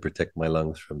 trying to protect my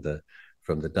lungs from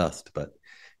the dust. But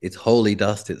it's holy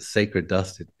dust, it's sacred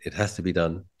dust. It has to be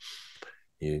done.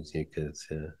 You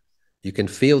can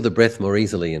feel the breath more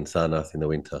easily in Sarnath in the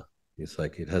winter. It's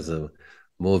like it has a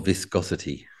more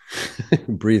viscosity.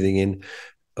 Breathing in,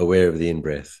 aware of the in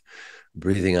breath.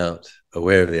 Breathing out,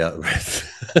 aware of the out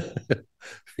breath.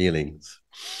 Feelings.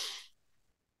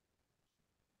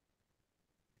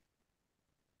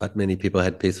 But many people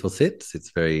had peaceful sits.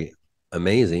 It's very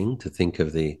amazing to think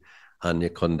of the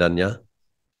Anya Kondanya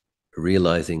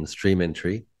realizing stream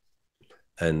entry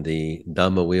and the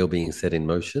Dhamma wheel being set in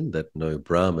motion, that no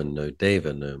Brahman, no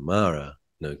Deva, no Mara,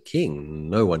 no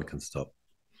king, no one can stop.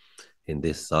 In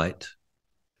this sight,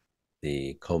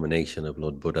 the culmination of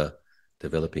Lord Buddha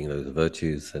developing those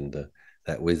virtues and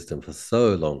that wisdom for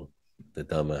so long, the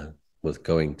Dhamma was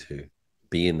going to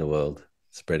be in the world,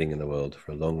 spreading in the world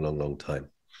for a long, long, long time.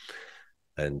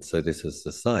 And so this is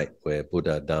the site where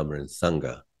Buddha, Dharma, and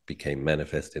Sangha became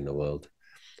manifest in the world.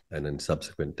 And in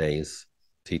subsequent days,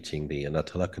 teaching the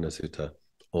Anatalakkhana Sutta,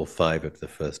 all 5 of the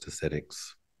first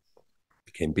ascetics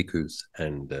became bhikkhus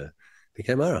and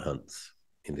became arahants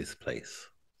in this place.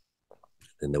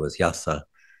 Then there was Yasa,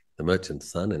 the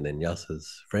merchant's son, and then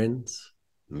Yasa's friends.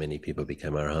 Many people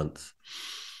became arahants.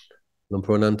 Luang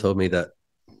Por Nun told me that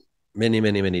many,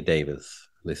 many, many devas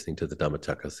listening to the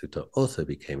Dhammacakka Sutta also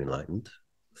became enlightened.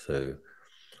 So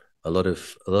a lot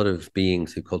of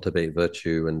beings who cultivate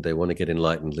virtue and they want to get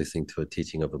enlightened listening to a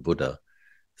teaching of a Buddha,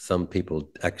 some people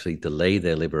actually delay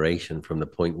their liberation from the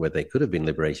point where they could have been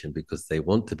liberation because they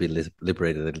want to be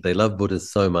liberated. They love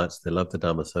Buddhas so much, they love the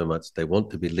Dhamma so much, they want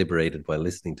to be liberated by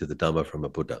listening to the Dhamma from a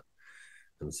Buddha.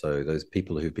 And so those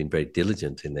people who've been very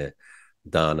diligent in their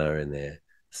dana and their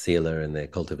sila and their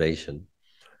cultivation,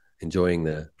 enjoying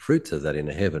the fruits of that in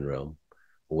the heaven realm,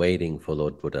 waiting for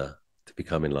Lord Buddha to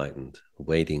become enlightened,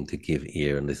 waiting to give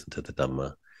ear and listen to the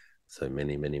Dhamma. So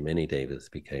many, many, many devas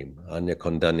became. Anya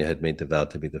Kondanya had made the vow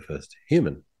to be the first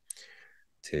human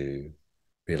to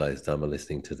realize Dhamma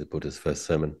listening to the Buddha's first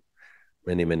sermon.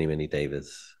 Many, many, many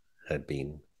devas had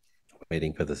been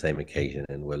waiting for the same occasion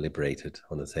and were liberated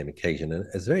on the same occasion. And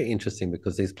it's very interesting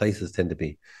because these places tend to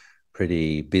be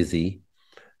pretty busy.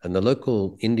 And the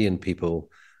local Indian people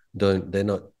they're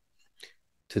not,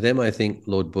 to them, I think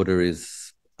Lord Buddha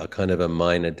is a kind of a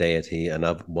minor deity and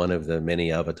one of the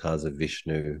many avatars of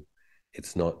Vishnu.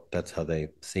 It's not, that's how they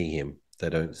see him. They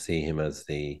don't see him as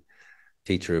the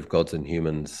teacher of gods and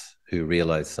humans who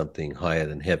realize something higher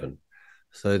than heaven.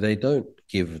 So they don't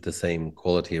give the same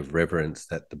quality of reverence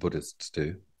that the Buddhists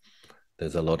do.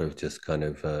 There's a lot of just kind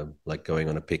of like going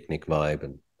on a picnic vibe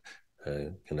and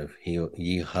kind of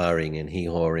yee-hawing and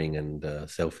hee-hawing and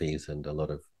selfies and a lot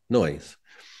of noise.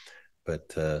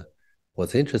 But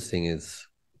what's interesting is,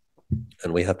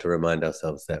 and we have to remind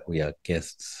ourselves that we are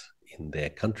guests in their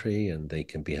country and they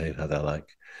can behave how they like.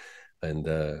 And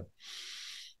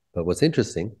but what's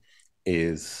interesting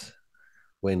is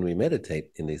when we meditate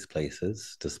in these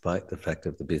places, despite the fact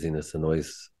of the busyness, the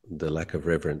noise, the lack of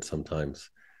reverence sometimes,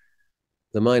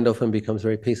 the mind often becomes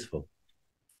very peaceful.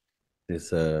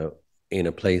 There's in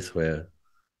a place where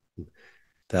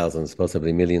thousands,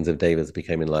 possibly millions of devas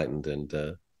became enlightened and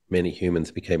many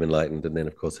humans became enlightened. And then,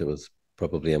 of course, it was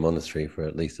probably a monastery for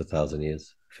at least 1,000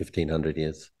 years, 1,500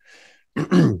 years.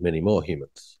 Many more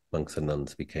humans, monks and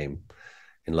nuns, became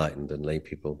enlightened and lay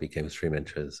people became stream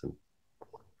enterers. And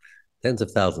tens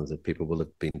of thousands of people will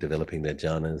have been developing their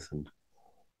jhanas. And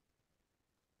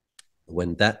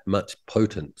when that much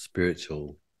potent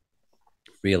spiritual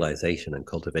realization and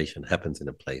cultivation happens in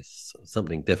a place,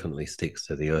 something definitely sticks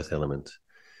to the earth element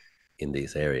in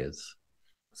these areas.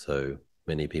 So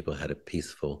many people had a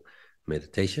peaceful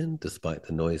meditation despite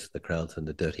the noise, the crowds, and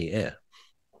the dirty air.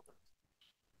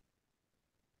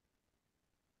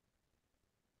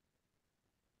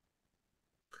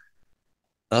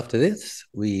 After this,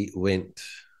 we went.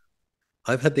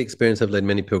 I've had the experience, I've led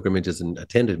many pilgrimages and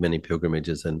attended many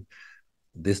pilgrimages, and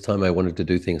this time I wanted to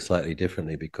do things slightly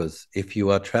differently because if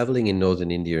you are traveling in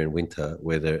northern India in winter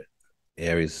where the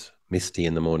air is misty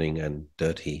in the morning and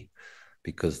dirty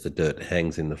because the dirt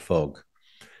hangs in the fog,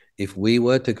 if we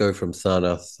were to go from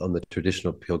Sarnath on the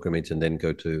traditional pilgrimage and then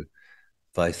go to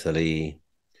Vaisali,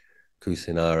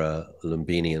 Kusinara,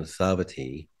 Lumbini, and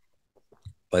Savatthi,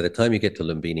 by the time you get to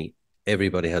Lumbini,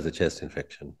 everybody has a chest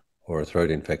infection or a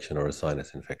throat infection or a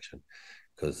sinus infection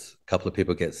because a couple of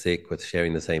people get sick with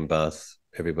sharing the same bus.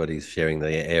 Everybody's sharing the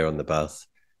air on the bus.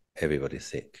 Everybody's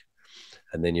sick.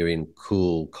 And then you're in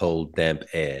cool, cold, damp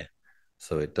air.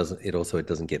 So it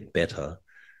doesn't get better.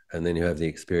 And then you have the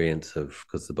experience of,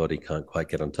 because the body can't quite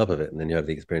get on top of it, and then you have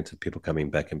the experience of people coming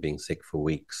back and being sick for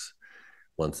weeks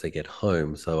once they get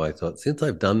home. So I thought, since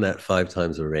I've done that 5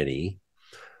 times already,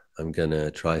 I'm going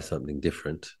to try something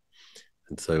different.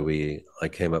 And so I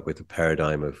came up with a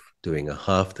paradigm of doing a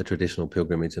half the traditional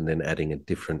pilgrimage and then adding a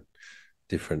different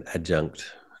adjunct,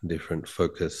 different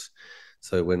focus.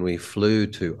 So when we flew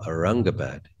to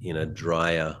Aurangabad, in a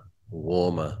drier,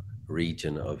 warmer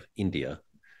region of India,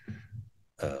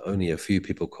 only a few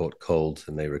people caught colds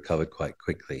and they recovered quite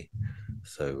quickly.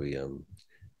 So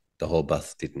the whole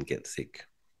bus didn't get sick.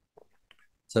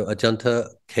 So Ajanta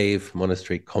Cave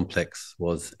Monastery Complex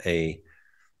was a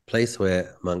place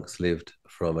where monks lived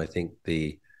from, I think,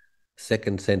 the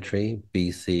 2nd century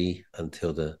BC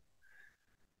until the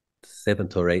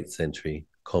 7th or 8th century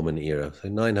Common Era, so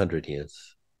 900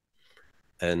 years.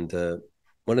 And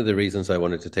one of the reasons I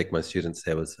wanted to take my students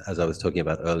there was, as I was talking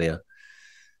about earlier,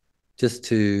 just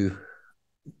to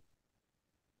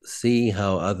see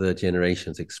how other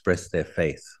generations express their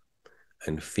faith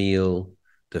and feel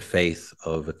the faith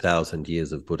of 1,000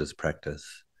 years of Buddhist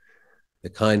practice. The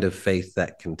kind of faith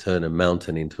that can turn a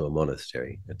mountain into a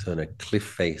monastery, and turn a cliff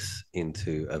face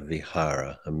into a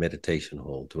vihara, a meditation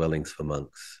hall, dwellings for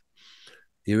monks.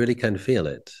 You really can feel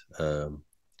it.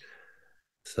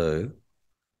 So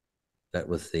that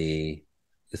was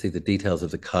you see the details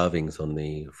of the carvings on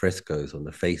the frescoes on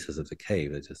the faces of the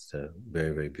cave. They're just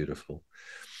very, very beautiful.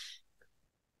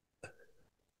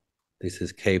 This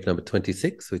is cave number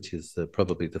 26, which is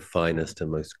probably the finest and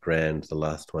most grand. The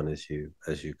last one as you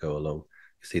go along.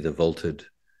 You see the vaulted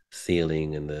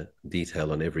ceiling and the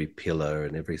detail on every pillar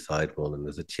and every sidewall, and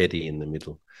there's a chedi in the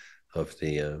middle of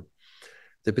the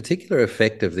particular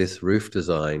effect of this roof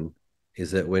design is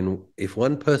that if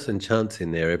one person chants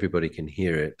in there, everybody can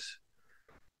hear it.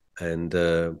 And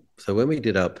so when we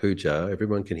did our puja,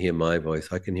 everyone can hear my voice.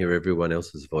 I can hear everyone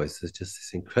else's voice. There's just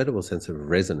this incredible sense of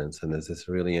resonance, and there's this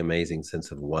really amazing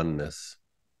sense of oneness.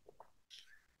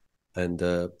 And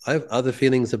I have other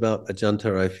feelings about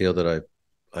Ajanta. I feel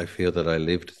that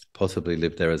I possibly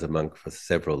lived there as a monk for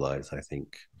several lives. I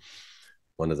think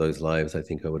one of those lives, I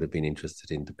think I would have been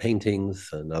interested in the paintings.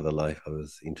 Another life, I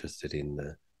was interested in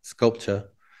sculpture,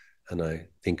 and I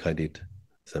think I did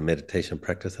some meditation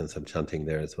practice and some chanting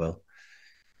there as well.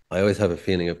 I always have a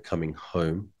feeling of coming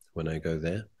home when I go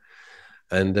there.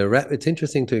 And it's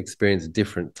interesting to experience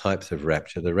different types of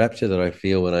rapture. The rapture that I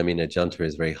feel when I'm in Ajanta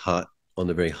is very heart, on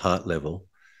the very heart level.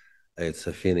 It's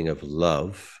a feeling of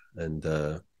love. And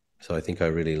so I think I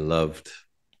really loved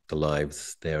the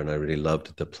lives there, and I really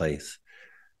loved the place.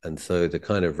 And so the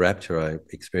kind of rapture I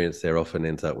experience there often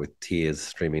ends up with tears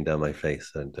streaming down my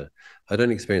face. And I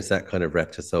don't experience that kind of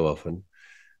rapture so often.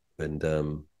 And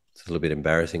it's a little bit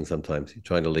embarrassing sometimes. You're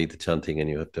trying to lead the chanting and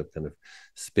you have to kind of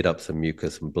spit up some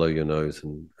mucus and blow your nose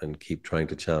and keep trying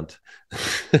to chant.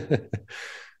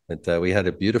 But we had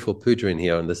a beautiful puja in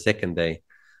here on the second day.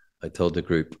 I told the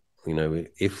group,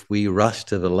 if we rush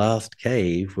to the last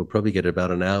cave, we'll probably get about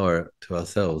an hour to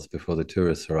ourselves before the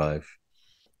tourists arrive.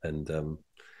 And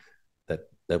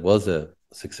that was a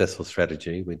successful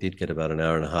strategy. We did get about an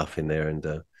hour and a half in there,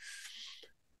 and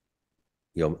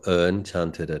Yom Earn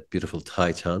chanted a beautiful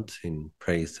Thai chant in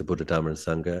praise to Buddha, Dharma, and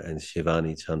Sangha, and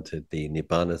Shivani chanted the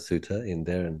Nibbana Sutta in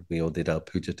there, and we all did our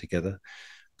puja together.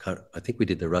 I think we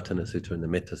did the Ratana Sutta and the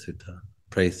Metta Sutta,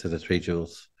 praise to the Three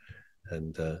Jewels,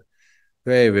 and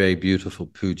very, very beautiful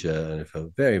puja, and I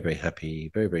felt very, very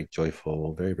happy, very, very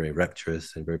joyful, very, very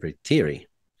rapturous, and very, very teary.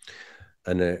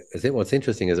 And what's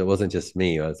interesting is it wasn't just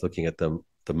me. I was looking at the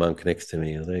monk next to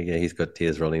me. I was like, yeah, he's got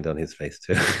tears rolling down his face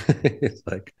too. It's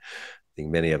like, I think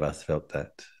many of us felt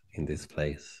that in this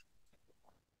place.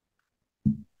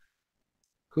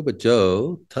 Kuba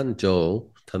Joe, Tan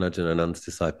Joel, Tan Ajahn Anand's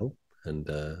disciple, and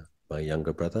my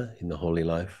younger brother in the holy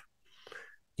life,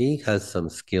 he has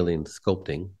some skill in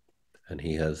sculpting, and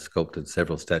he has sculpted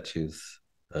several statues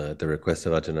at the request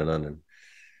of Ajahn Anand. And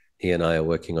he and I are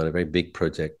working on a very big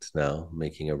project now,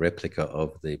 making a replica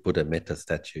of the Buddha Metta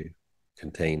statue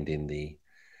contained in the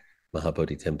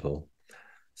Mahabodhi temple.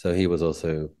 So he was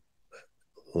also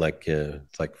like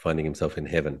it's like finding himself in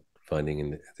heaven, finding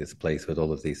in this place with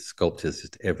all of these sculptures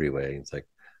just everywhere. It's like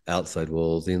outside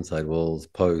walls, inside walls,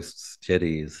 posts,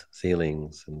 jetties,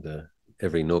 ceilings, and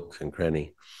every nook and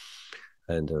cranny,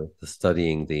 and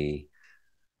studying the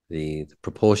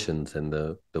proportions and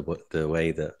the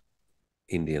way that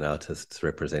Indian artists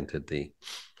represented the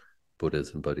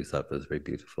Buddhas and Bodhisattvas. Very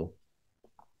beautiful.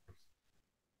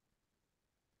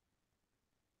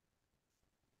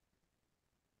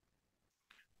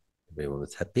 Everyone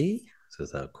was happy. So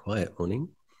it's our quiet morning.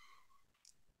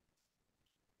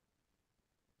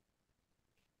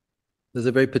 There's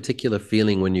a very particular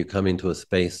feeling when you come into a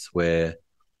space where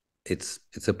it's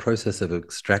a process of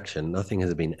extraction. Nothing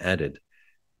has been added.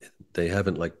 They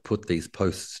haven't like put these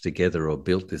posts together or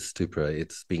built this stupa.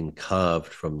 It's been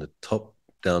carved from the top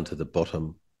down to the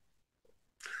bottom,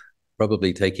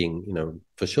 probably taking,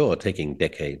 for sure, taking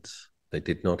decades. They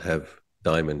did not have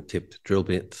diamond tipped drill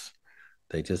bits.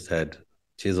 They just had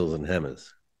chisels and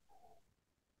hammers.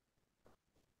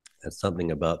 There's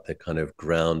something about the kind of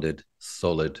grounded,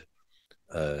 solid,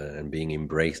 and being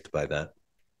embraced by that.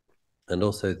 And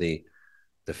also the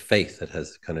faith that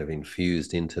has kind of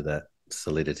infused into that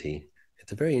solidity.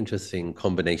 It's a very interesting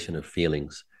combination of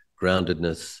feelings: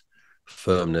 groundedness,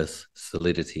 firmness,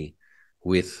 solidity,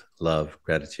 with love,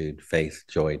 gratitude, faith,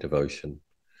 joy, devotion.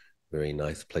 Very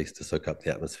nice place to soak up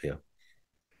the atmosphere.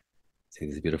 See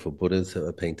these beautiful Buddhas that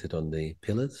are painted on the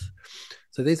pillars.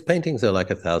 So these paintings are like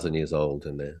 1,000 years old,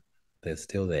 and they're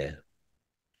still there.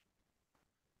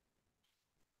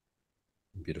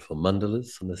 Beautiful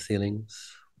mandalas on the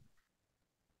ceilings.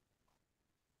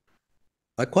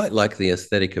 I quite like the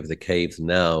aesthetic of the caves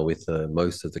now, with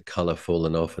most of the color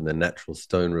fallen off and the natural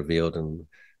stone revealed, and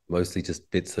mostly just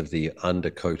bits of the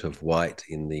undercoat of white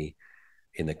in the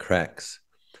cracks.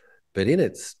 But in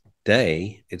its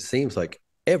day, it seems like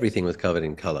everything was covered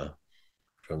in color,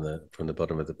 from the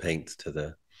bottom of the paints to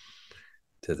the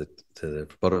to the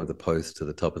bottom of the post to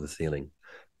the top of the ceiling.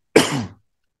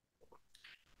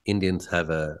 Indians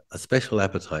have a special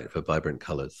appetite for vibrant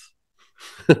colors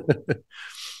to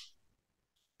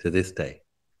this day.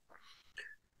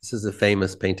 This is a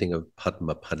famous painting of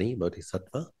Padmapani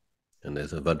Bodhisattva, and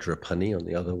there's a Vajrapani on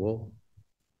the other wall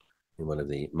in one of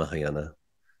the Mahayana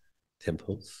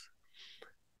temples.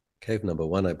 Cave number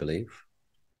 1, I believe.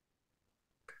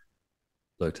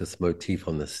 Lotus motif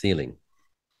on the ceiling.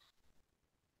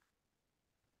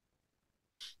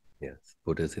 Yes,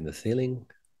 Buddha's in the ceiling.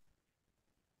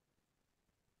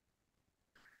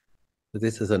 But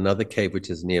this is another cave which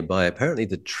is nearby. Apparently,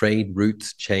 the trade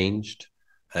routes changed,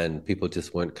 and people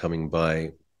just weren't coming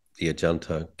by the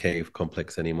Ajanta cave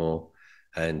complex anymore.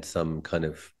 And some kind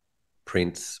of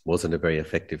prince wasn't a very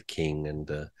effective king, and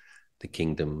the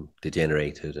kingdom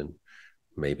degenerated, and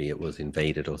maybe it was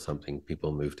invaded or something.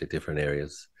 People moved to different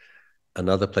areas.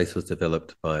 Another place was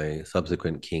developed by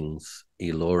subsequent kings,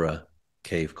 Elora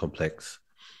cave complex,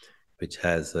 which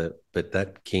has but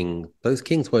those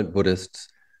kings weren't Buddhists,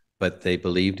 but they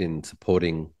believed in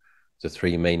supporting the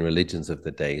three main religions of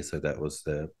the day. So that was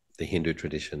the Hindu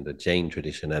tradition, the Jain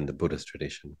tradition, and the Buddhist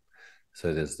tradition.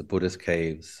 So there's the Buddhist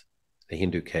caves, the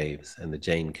Hindu caves, and the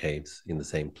Jain caves in the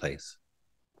same place.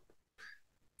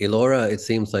 Elora, it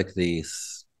seems like the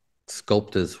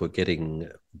sculptors were getting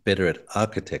better at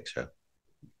architecture,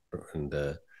 and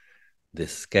the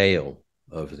scale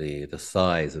of the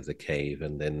size of the cave,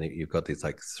 and then you've got these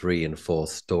like 3 and 4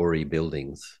 story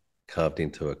buildings carved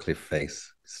into a cliff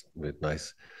face with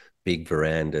nice big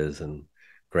verandas and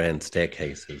grand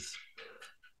staircases.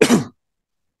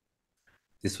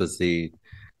 This was the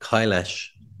Kailash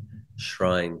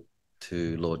shrine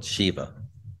to Lord Shiva,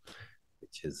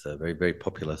 which is a very, very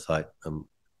popular site among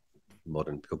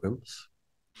modern pilgrims.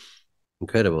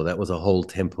 Incredible. That was a whole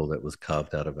temple that was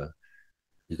carved out of a.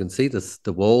 You can see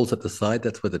the walls at the side.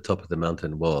 That's where the top of the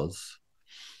mountain was,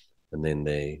 and then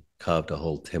they carved a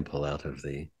whole temple out of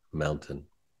the mountain.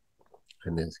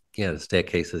 And there's the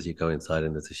staircases. You go inside,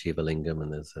 and there's a Shiva lingam,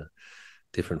 and there's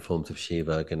different forms of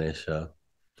Shiva, Ganesha,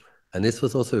 and this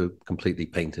was also completely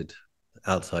painted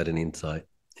outside and inside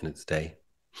in its day.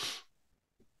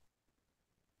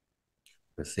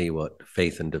 To see what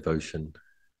faith and devotion.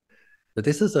 But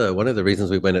this is one of the reasons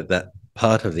we went at that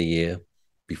part of the year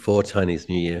before Chinese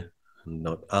New Year, and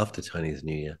not after Chinese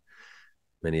New Year.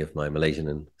 Many of my Malaysian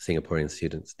and Singaporean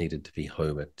students needed to be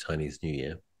home at Chinese New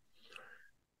Year.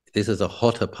 This is a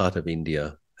hotter part of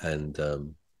India, and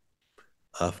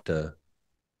after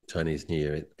Chinese New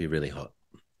Year, it'd be really hot.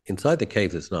 Inside the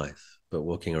caves is nice, but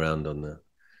walking around on the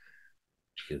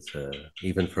is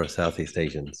even for Southeast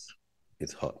Asians,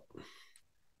 it's hot.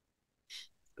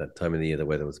 That time of the year, the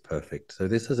weather was perfect. So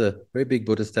this is a very big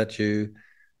Buddha statue.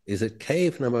 Is it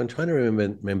cave number? I'm trying to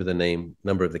remember the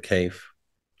number of the cave.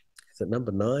 Is it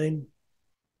number 9?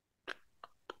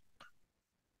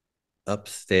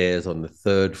 Upstairs on the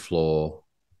 3rd floor.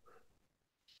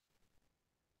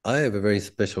 I have a very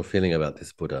special feeling about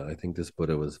this Buddha. I think this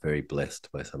Buddha was very blessed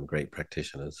by some great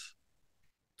practitioners,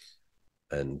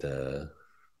 and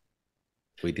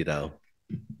we did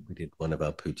one of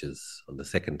our pujas on the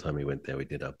second time we went there. We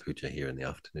did our puja here in the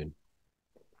afternoon.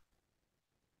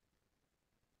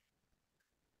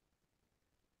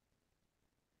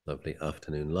 Lovely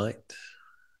afternoon light.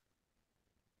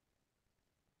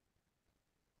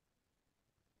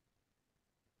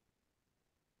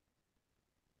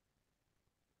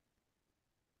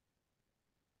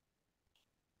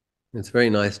 It's very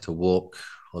nice to walk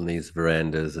on these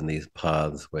verandas and these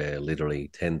paths where literally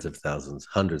tens of thousands,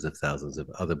 hundreds of thousands of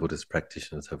other Buddhist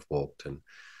practitioners have walked, and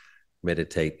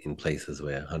meditate in places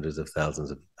where hundreds of thousands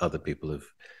of other people have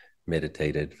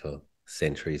meditated for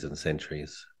centuries and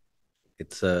centuries.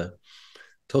 It's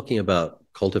talking about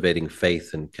cultivating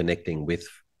faith and connecting with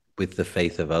the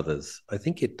faith of others. I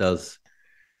think it does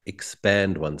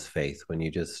expand one's faith when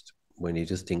you just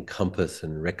encompass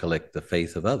and recollect the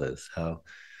faith of others. How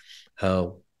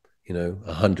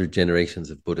 100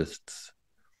 generations of Buddhists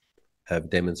have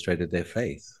demonstrated their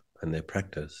faith and their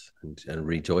practice, and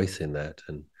rejoice in that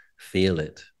and feel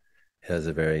it. It has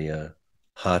a very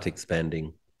heart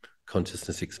expanding,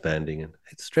 consciousness expanding, and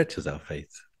it stretches our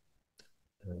faith.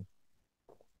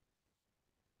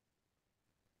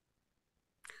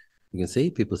 You can see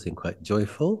people seem quite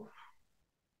joyful.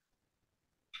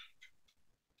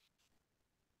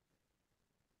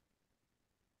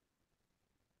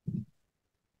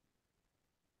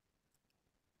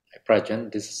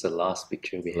 Prajan, this is the last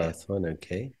picture we have. Last one,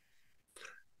 okay.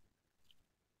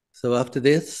 So after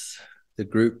this, the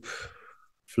group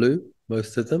flew,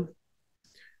 most of them,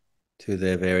 to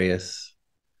their various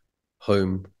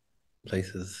home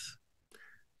places,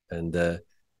 and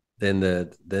then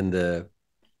the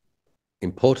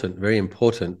important, very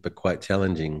important, but quite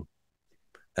challenging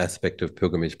aspect of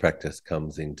pilgrimage practice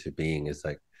comes into being. Is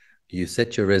like you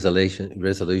set your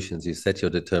resolutions, you set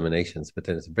your determinations, but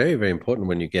then it's very, very important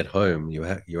when you get home,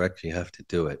 you actually have to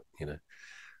do it.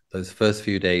 Those first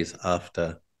few days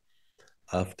after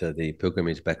the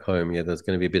pilgrimage back home, there's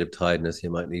going to be a bit of tiredness.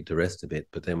 You might need to rest a bit,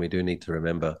 but then we do need to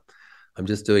remember. I'm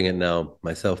just doing it now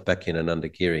myself back in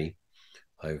Anandagiri.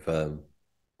 I've um,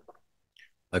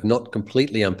 I've not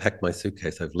completely unpacked my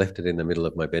suitcase. I've left it in the middle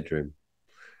of my bedroom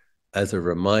as a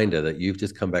reminder that you've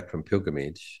just come back from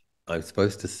pilgrimage. I'm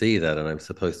supposed to see that, and I'm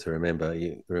supposed to remember.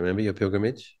 You remember your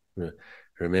pilgrimage.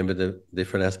 Remember the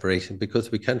different aspirations,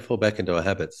 because we can fall back into our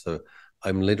habits. So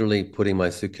I'm literally putting my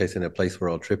suitcase in a place where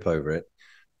I'll trip over it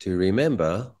to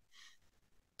remember.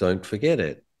 Don't forget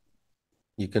it.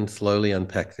 You can slowly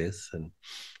unpack this, and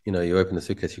you open the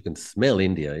suitcase, you can smell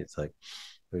India. It's like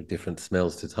very different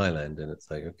smells to Thailand, and it's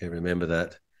like, okay, remember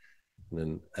that.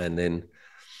 And then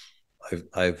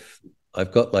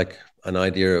I've got like an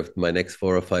idea of my next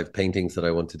 4 or 5 paintings that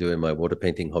I want to do in my water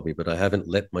painting hobby, but I haven't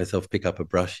let myself pick up a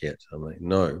brush yet. I'm like,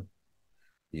 no.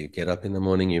 You get up in the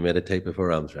morning, you meditate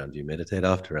before alms round, you meditate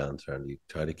after alms round, you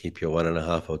try to keep your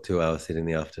 1.5 or 2 hour sit in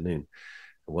the afternoon.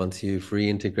 Once you've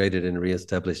reintegrated and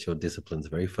reestablished your disciplines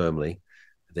very firmly,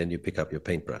 then you pick up your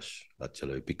paintbrush,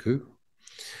 Achalo Biku.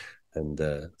 And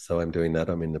so I'm doing that.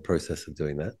 I'm in the process of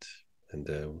doing that. And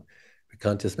we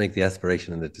can't just make the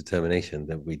aspiration and the determination,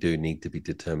 that we do need to be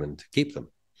determined to keep them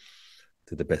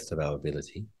to the best of our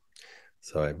ability.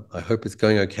 So I hope it's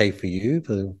going okay for you.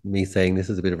 For me saying this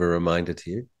is a bit of a reminder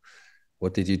to you.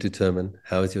 What did you determine?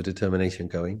 How is your determination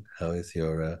going? How is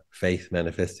your faith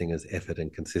manifesting as effort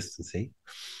and consistency?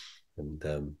 And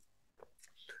of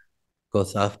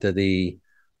course, after the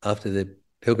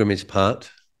pilgrimage part,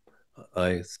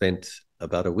 I spent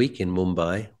about a week in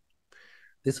Mumbai.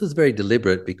 This was very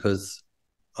deliberate because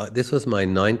this was my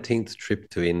 19th trip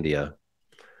to India.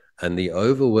 And the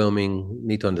overwhelming,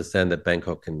 need to understand that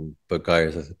Bangkok and Bodh Gaya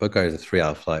is a 3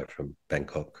 hour flight from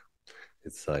Bangkok.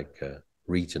 It's like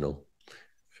regional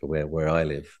for where I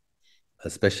live,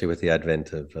 especially with the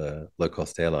advent of low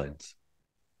cost airlines.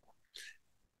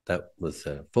 That was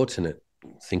a fortunate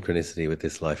synchronicity with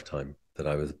this lifetime, that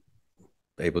I was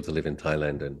able to live in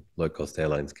Thailand and low cost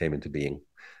airlines came into being.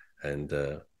 And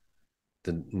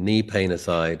the knee pain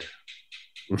aside,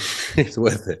 it's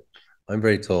worth it. I'm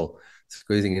very tall.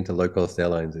 Squeezing into low cost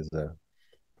airlines is a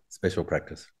special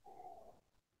practice.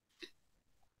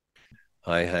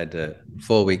 I had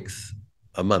 4 weeks,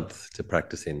 a month to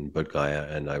practice in Bodh Gaya,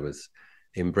 and I was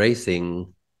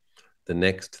embracing the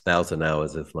next 1,000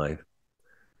 hours of my.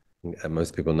 And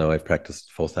most people know I've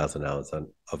practiced 4,000 hours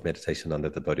of meditation under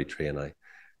the Bodhi tree, and I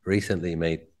recently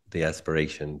made the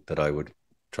aspiration that I would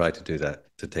try to do that,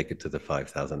 to take it to the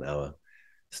 5,000 hour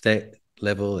state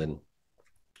level, and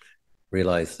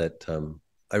realize that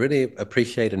I really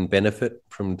appreciate and benefit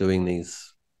from doing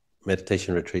these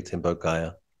meditation retreats in Bodh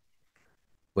Gaya.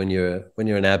 When you're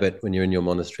an abbot, when you're in your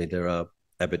monastery, there are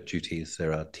abbot duties,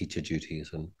 there are teacher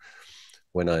duties, and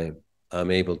when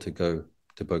I'm able to go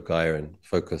to Bodh Gaya and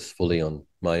focus fully on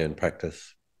my own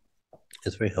practice,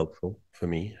 it's very helpful for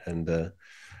me. And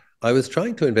I was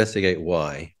trying to investigate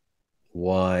why,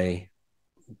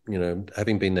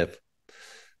 having been there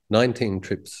 19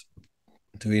 trips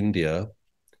to India,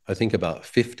 I think about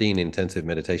 15 intensive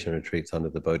meditation retreats under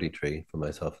the Bodhi tree for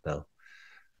myself now.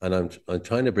 And I'm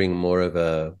trying to bring more of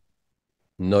a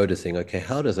noticing, okay,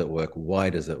 how does it work? Why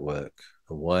does it work?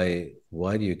 Why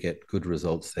do you get good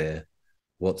results there?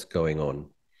 What's going on?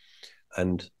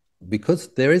 And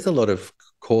because there is a lot of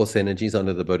coarse energies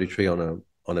under the Bodhi tree on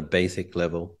a basic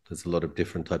level, there's a lot of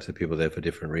different types of people there for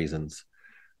different reasons.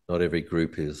 Not every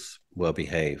group is well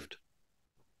behaved.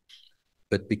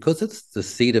 But because it's the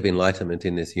seed of enlightenment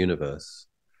in this universe,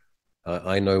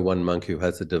 I know one monk who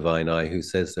has a divine eye who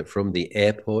says that from the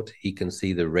airport, he can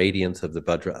see the radiance of the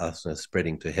Vajra asana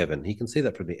spreading to heaven. He can see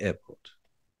that from the airport.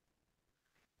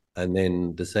 And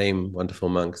then the same wonderful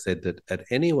monk said that at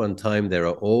any one time, there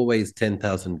are always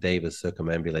 10,000 devas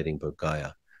circumambulating Bodh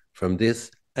Gaya from this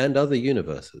and other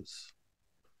universes.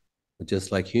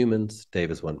 Just like humans,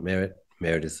 devas want merit.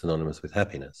 Merit is synonymous with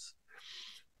happiness.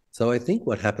 So I think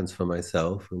what happens for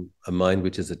myself, a mind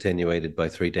which is attenuated by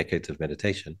 3 decades of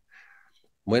meditation,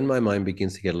 when my mind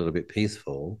begins to get a little bit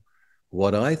peaceful,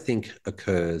 what I think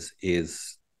occurs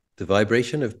is the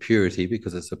vibration of purity,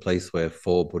 because it's a place where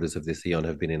 4 Buddhas of this eon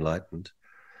have been enlightened,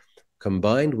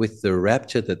 combined with the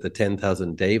rapture that the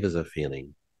 10,000 devas are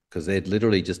feeling, because they're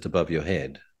literally just above your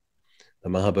head. The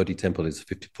Mahabodhi temple is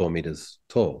 54 meters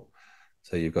tall.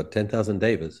 So you've got 10,000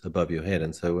 devas above your head.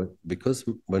 And so, because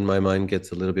when my mind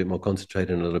gets a little bit more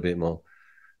concentrated and a little bit more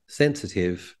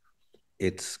sensitive,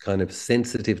 it's kind of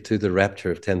sensitive to the rapture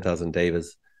of 10,000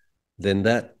 devas, then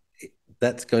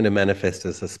that's going to manifest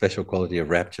as a special quality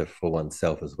of rapture for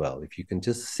oneself as well. If you can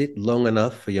just sit long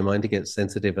enough for your mind to get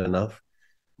sensitive enough,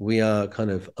 we are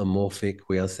kind of amorphic,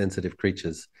 we are sensitive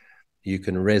creatures. You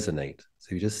can resonate.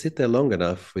 So you just sit there long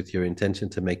enough with your intention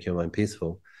to make your mind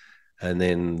peaceful. And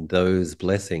then those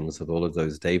blessings of all of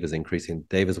those devas increasing,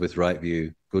 devas with right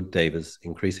view, good devas,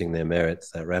 increasing their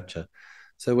merits, that rapture.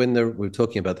 So when we were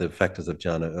talking about the factors of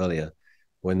jhana earlier,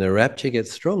 when the rapture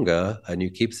gets stronger and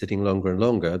you keep sitting longer and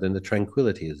longer, then the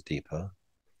tranquility is deeper,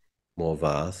 more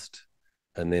vast.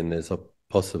 And then there's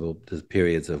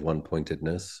periods of one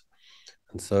pointedness.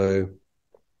 And so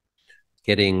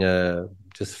getting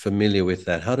just familiar with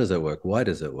that. How does it work? Why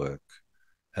does it work?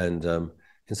 And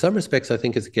in some respects, I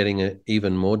think it's getting an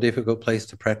even more difficult place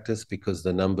to practice because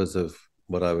the numbers of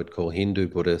what I would call Hindu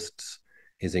Buddhists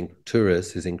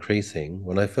tourists is increasing.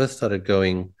 When I first started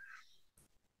going,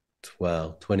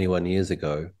 21 years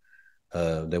ago,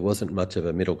 there wasn't much of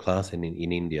a middle class in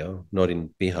India, not in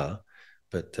Bihar,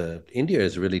 but India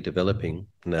is really developing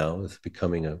now. It's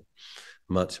becoming a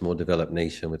much more developed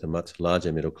nation with a much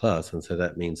larger middle class. And so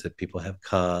that means that people have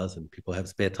cars and people have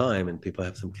spare time and people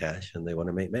have some cash and they want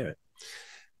to make merit.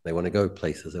 They want to go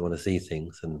places, they want to see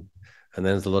things. And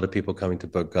there's a lot of people coming to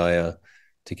Bodh Gaya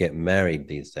to get married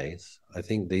these days. I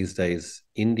think these days,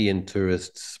 Indian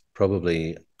tourists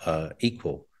probably are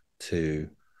equal to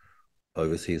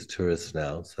overseas tourists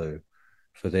now. So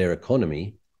for their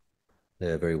economy,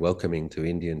 they're very welcoming to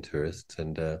Indian tourists.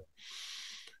 And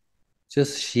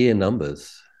just sheer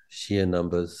numbers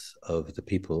of the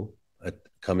people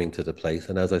coming to the place.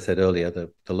 And as I said earlier,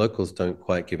 the locals don't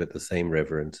quite give it the same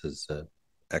reverence as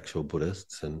actual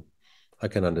Buddhists, and I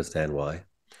can understand why.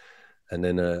 And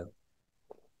then,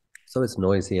 so it's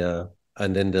noisier.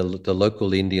 And then the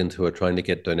local Indians who are trying to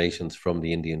get donations from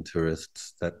the Indian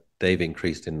tourists, that they've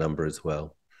increased in number as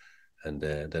well. And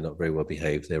they're not very well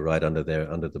behaved. They're right under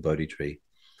the Bodhi tree.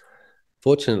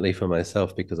 Fortunately for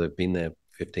myself, because I've been there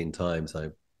 15 times,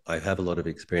 I have a lot of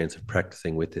experience of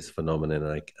practicing with this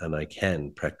phenomenon, and I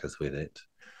can practice with it.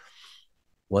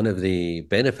 One of the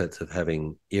benefits of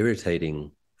having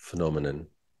irritating phenomenon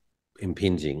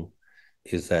impinging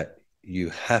is that you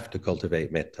have to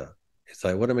cultivate metta. It's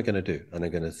like, what am I going to do? Am I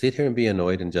going to sit here and be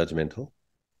annoyed and judgmental?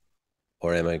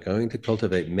 Or am I going to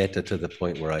cultivate metta to the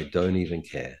point where I don't even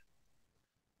care?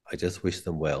 I just wish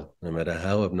them well, no matter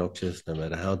how obnoxious, no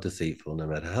matter how deceitful, no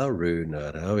matter how rude, no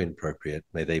matter how inappropriate.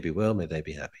 May they be well, may they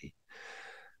be happy.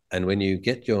 And when you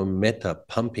get your metta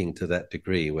pumping to that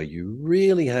degree, where you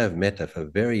really have metta for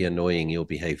very annoying,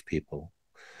 ill-behaved people,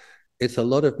 it's a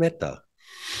lot of metta.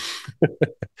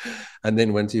 And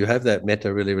then once you have that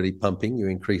metta really, really pumping, you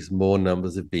increase more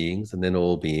numbers of beings and then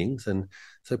all beings. And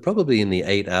so probably in the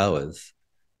 8 hours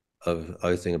I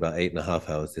was doing about 8.5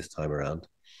 hours this time around,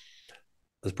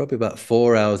 there's probably about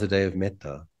 4 hours a day of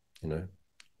metta, you know.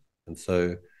 And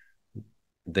so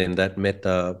then that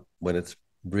metta, when it's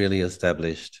really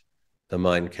established, the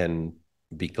mind can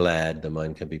be glad, the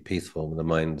mind can be peaceful, the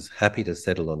mind's happy to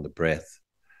settle on the breath.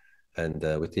 And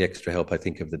with the extra help, I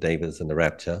think, of the devas and the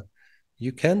rapture,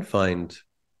 you can find,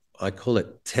 I call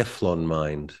it Teflon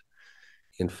mind.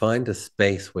 You can find a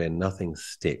space where nothing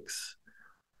sticks.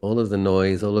 All of the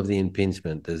noise, all of the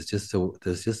impingement, there's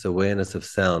just awareness of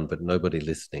sound, but nobody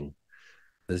listening.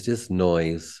 There's just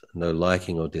noise, no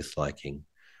liking or disliking,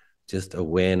 just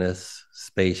awareness,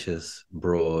 spacious,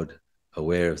 broad,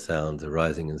 aware of sounds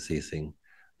arising and ceasing,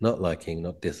 not liking,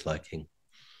 not disliking.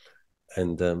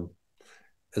 And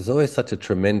there's always such a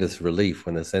tremendous relief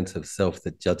when a sense of self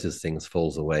that judges things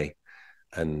falls away.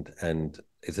 And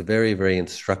it's a very, very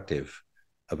instructive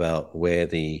about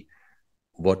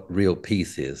what real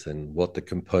peace is and what the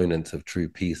components of true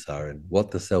peace are and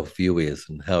what the self-view is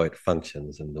and how it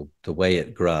functions and the way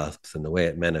it grasps and the way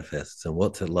it manifests and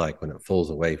what's it like when it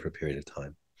falls away for a period of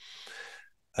time.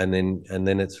 And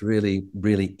then it's really,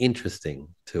 really interesting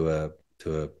to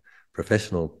a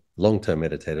professional long-term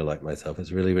meditator like myself.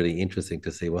 It's really, really interesting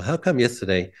to see, well, how come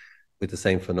yesterday with the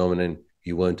same phenomenon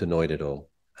you weren't annoyed at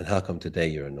all? And how come today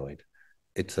you're annoyed?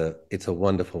 It's a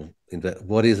wonderful,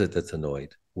 what is it that's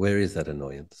annoyed? Where is that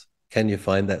annoyance? Can you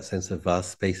find that sense of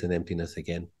vast space and emptiness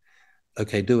again?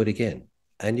 Okay, do it again.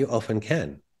 And you often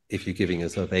can. If you're giving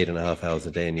yourself 8.5 hours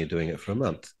a day and you're doing it for a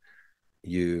month,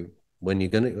 when you're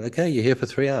going to, okay, you're here for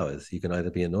 3 hours. You can either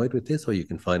be annoyed with this or you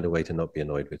can find a way to not be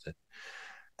annoyed with it.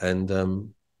 And,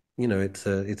 it's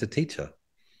a teacher.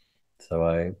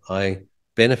 So I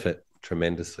benefit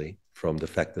tremendously from the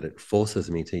fact that it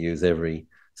forces me to use every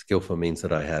skillful means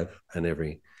that I have and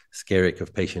every skerrick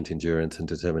of patient endurance and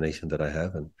determination that I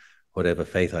have and whatever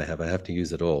faith I have to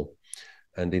use it all.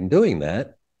 And in doing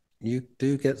that, you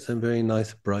do get some very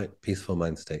nice, bright, peaceful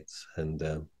mind states. And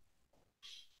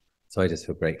so I just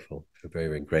feel very,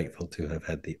 very grateful to have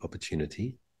had the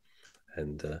opportunity.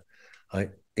 And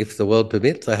if the world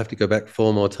permits, I have to go back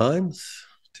 4 more times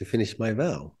to finish my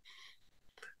vow.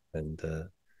 And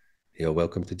you're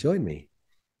welcome to join me,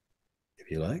 if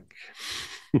you like,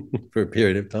 for a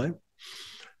period of time.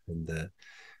 And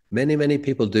many, many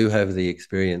people do have the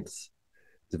experience.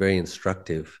 It's very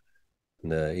instructive.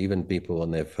 And even people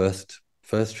on their first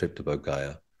trip to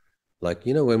Bodh like,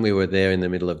 when we were there in the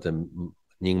middle of the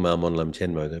Nyingma Monlam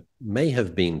Chenmo, there may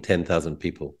have been 10,000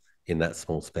 people in that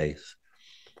small space.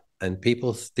 And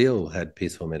people still had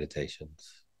peaceful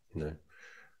meditations,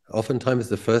 Oftentimes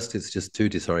the first is just too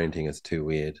disorienting, it's too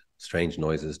weird, strange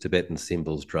noises, Tibetan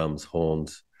cymbals, drums,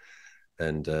 horns.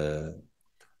 And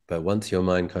but once your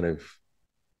mind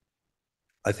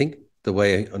I think the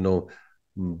way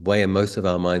most of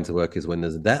our minds work is when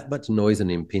there's that much noise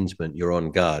and impingement, you're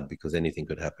on guard because anything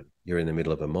could happen. You're in the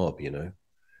middle of a mob,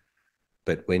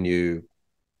 But when you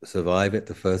survive it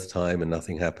the first time and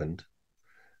nothing happened,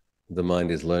 the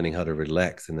mind is learning how to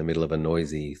relax in the middle of a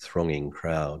noisy, thronging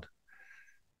crowd.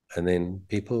 And then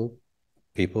people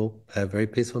have very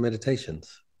peaceful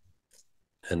meditations.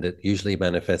 And it usually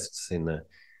manifests in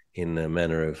a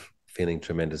manner of feeling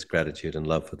tremendous gratitude and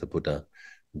love for the Buddha,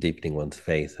 deepening one's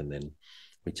faith, and then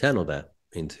we channel that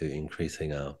into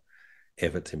increasing our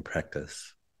efforts in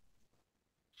practice.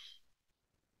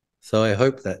 So I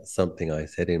hope that something I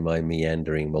said in my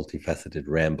meandering, multifaceted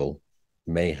ramble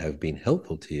may have been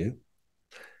helpful to you.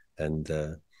 And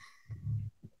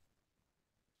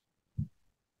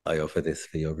I offer this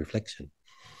for your reflection.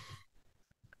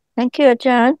 Thank you,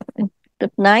 Ajahn.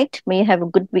 Good night. May you have a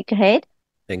good week ahead.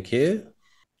 Thank you.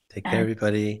 Take care,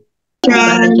 everybody.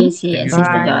 Brother JC and Sister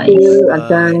Bye. Joyce.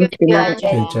 Bye. Good night.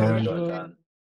 Okay, John.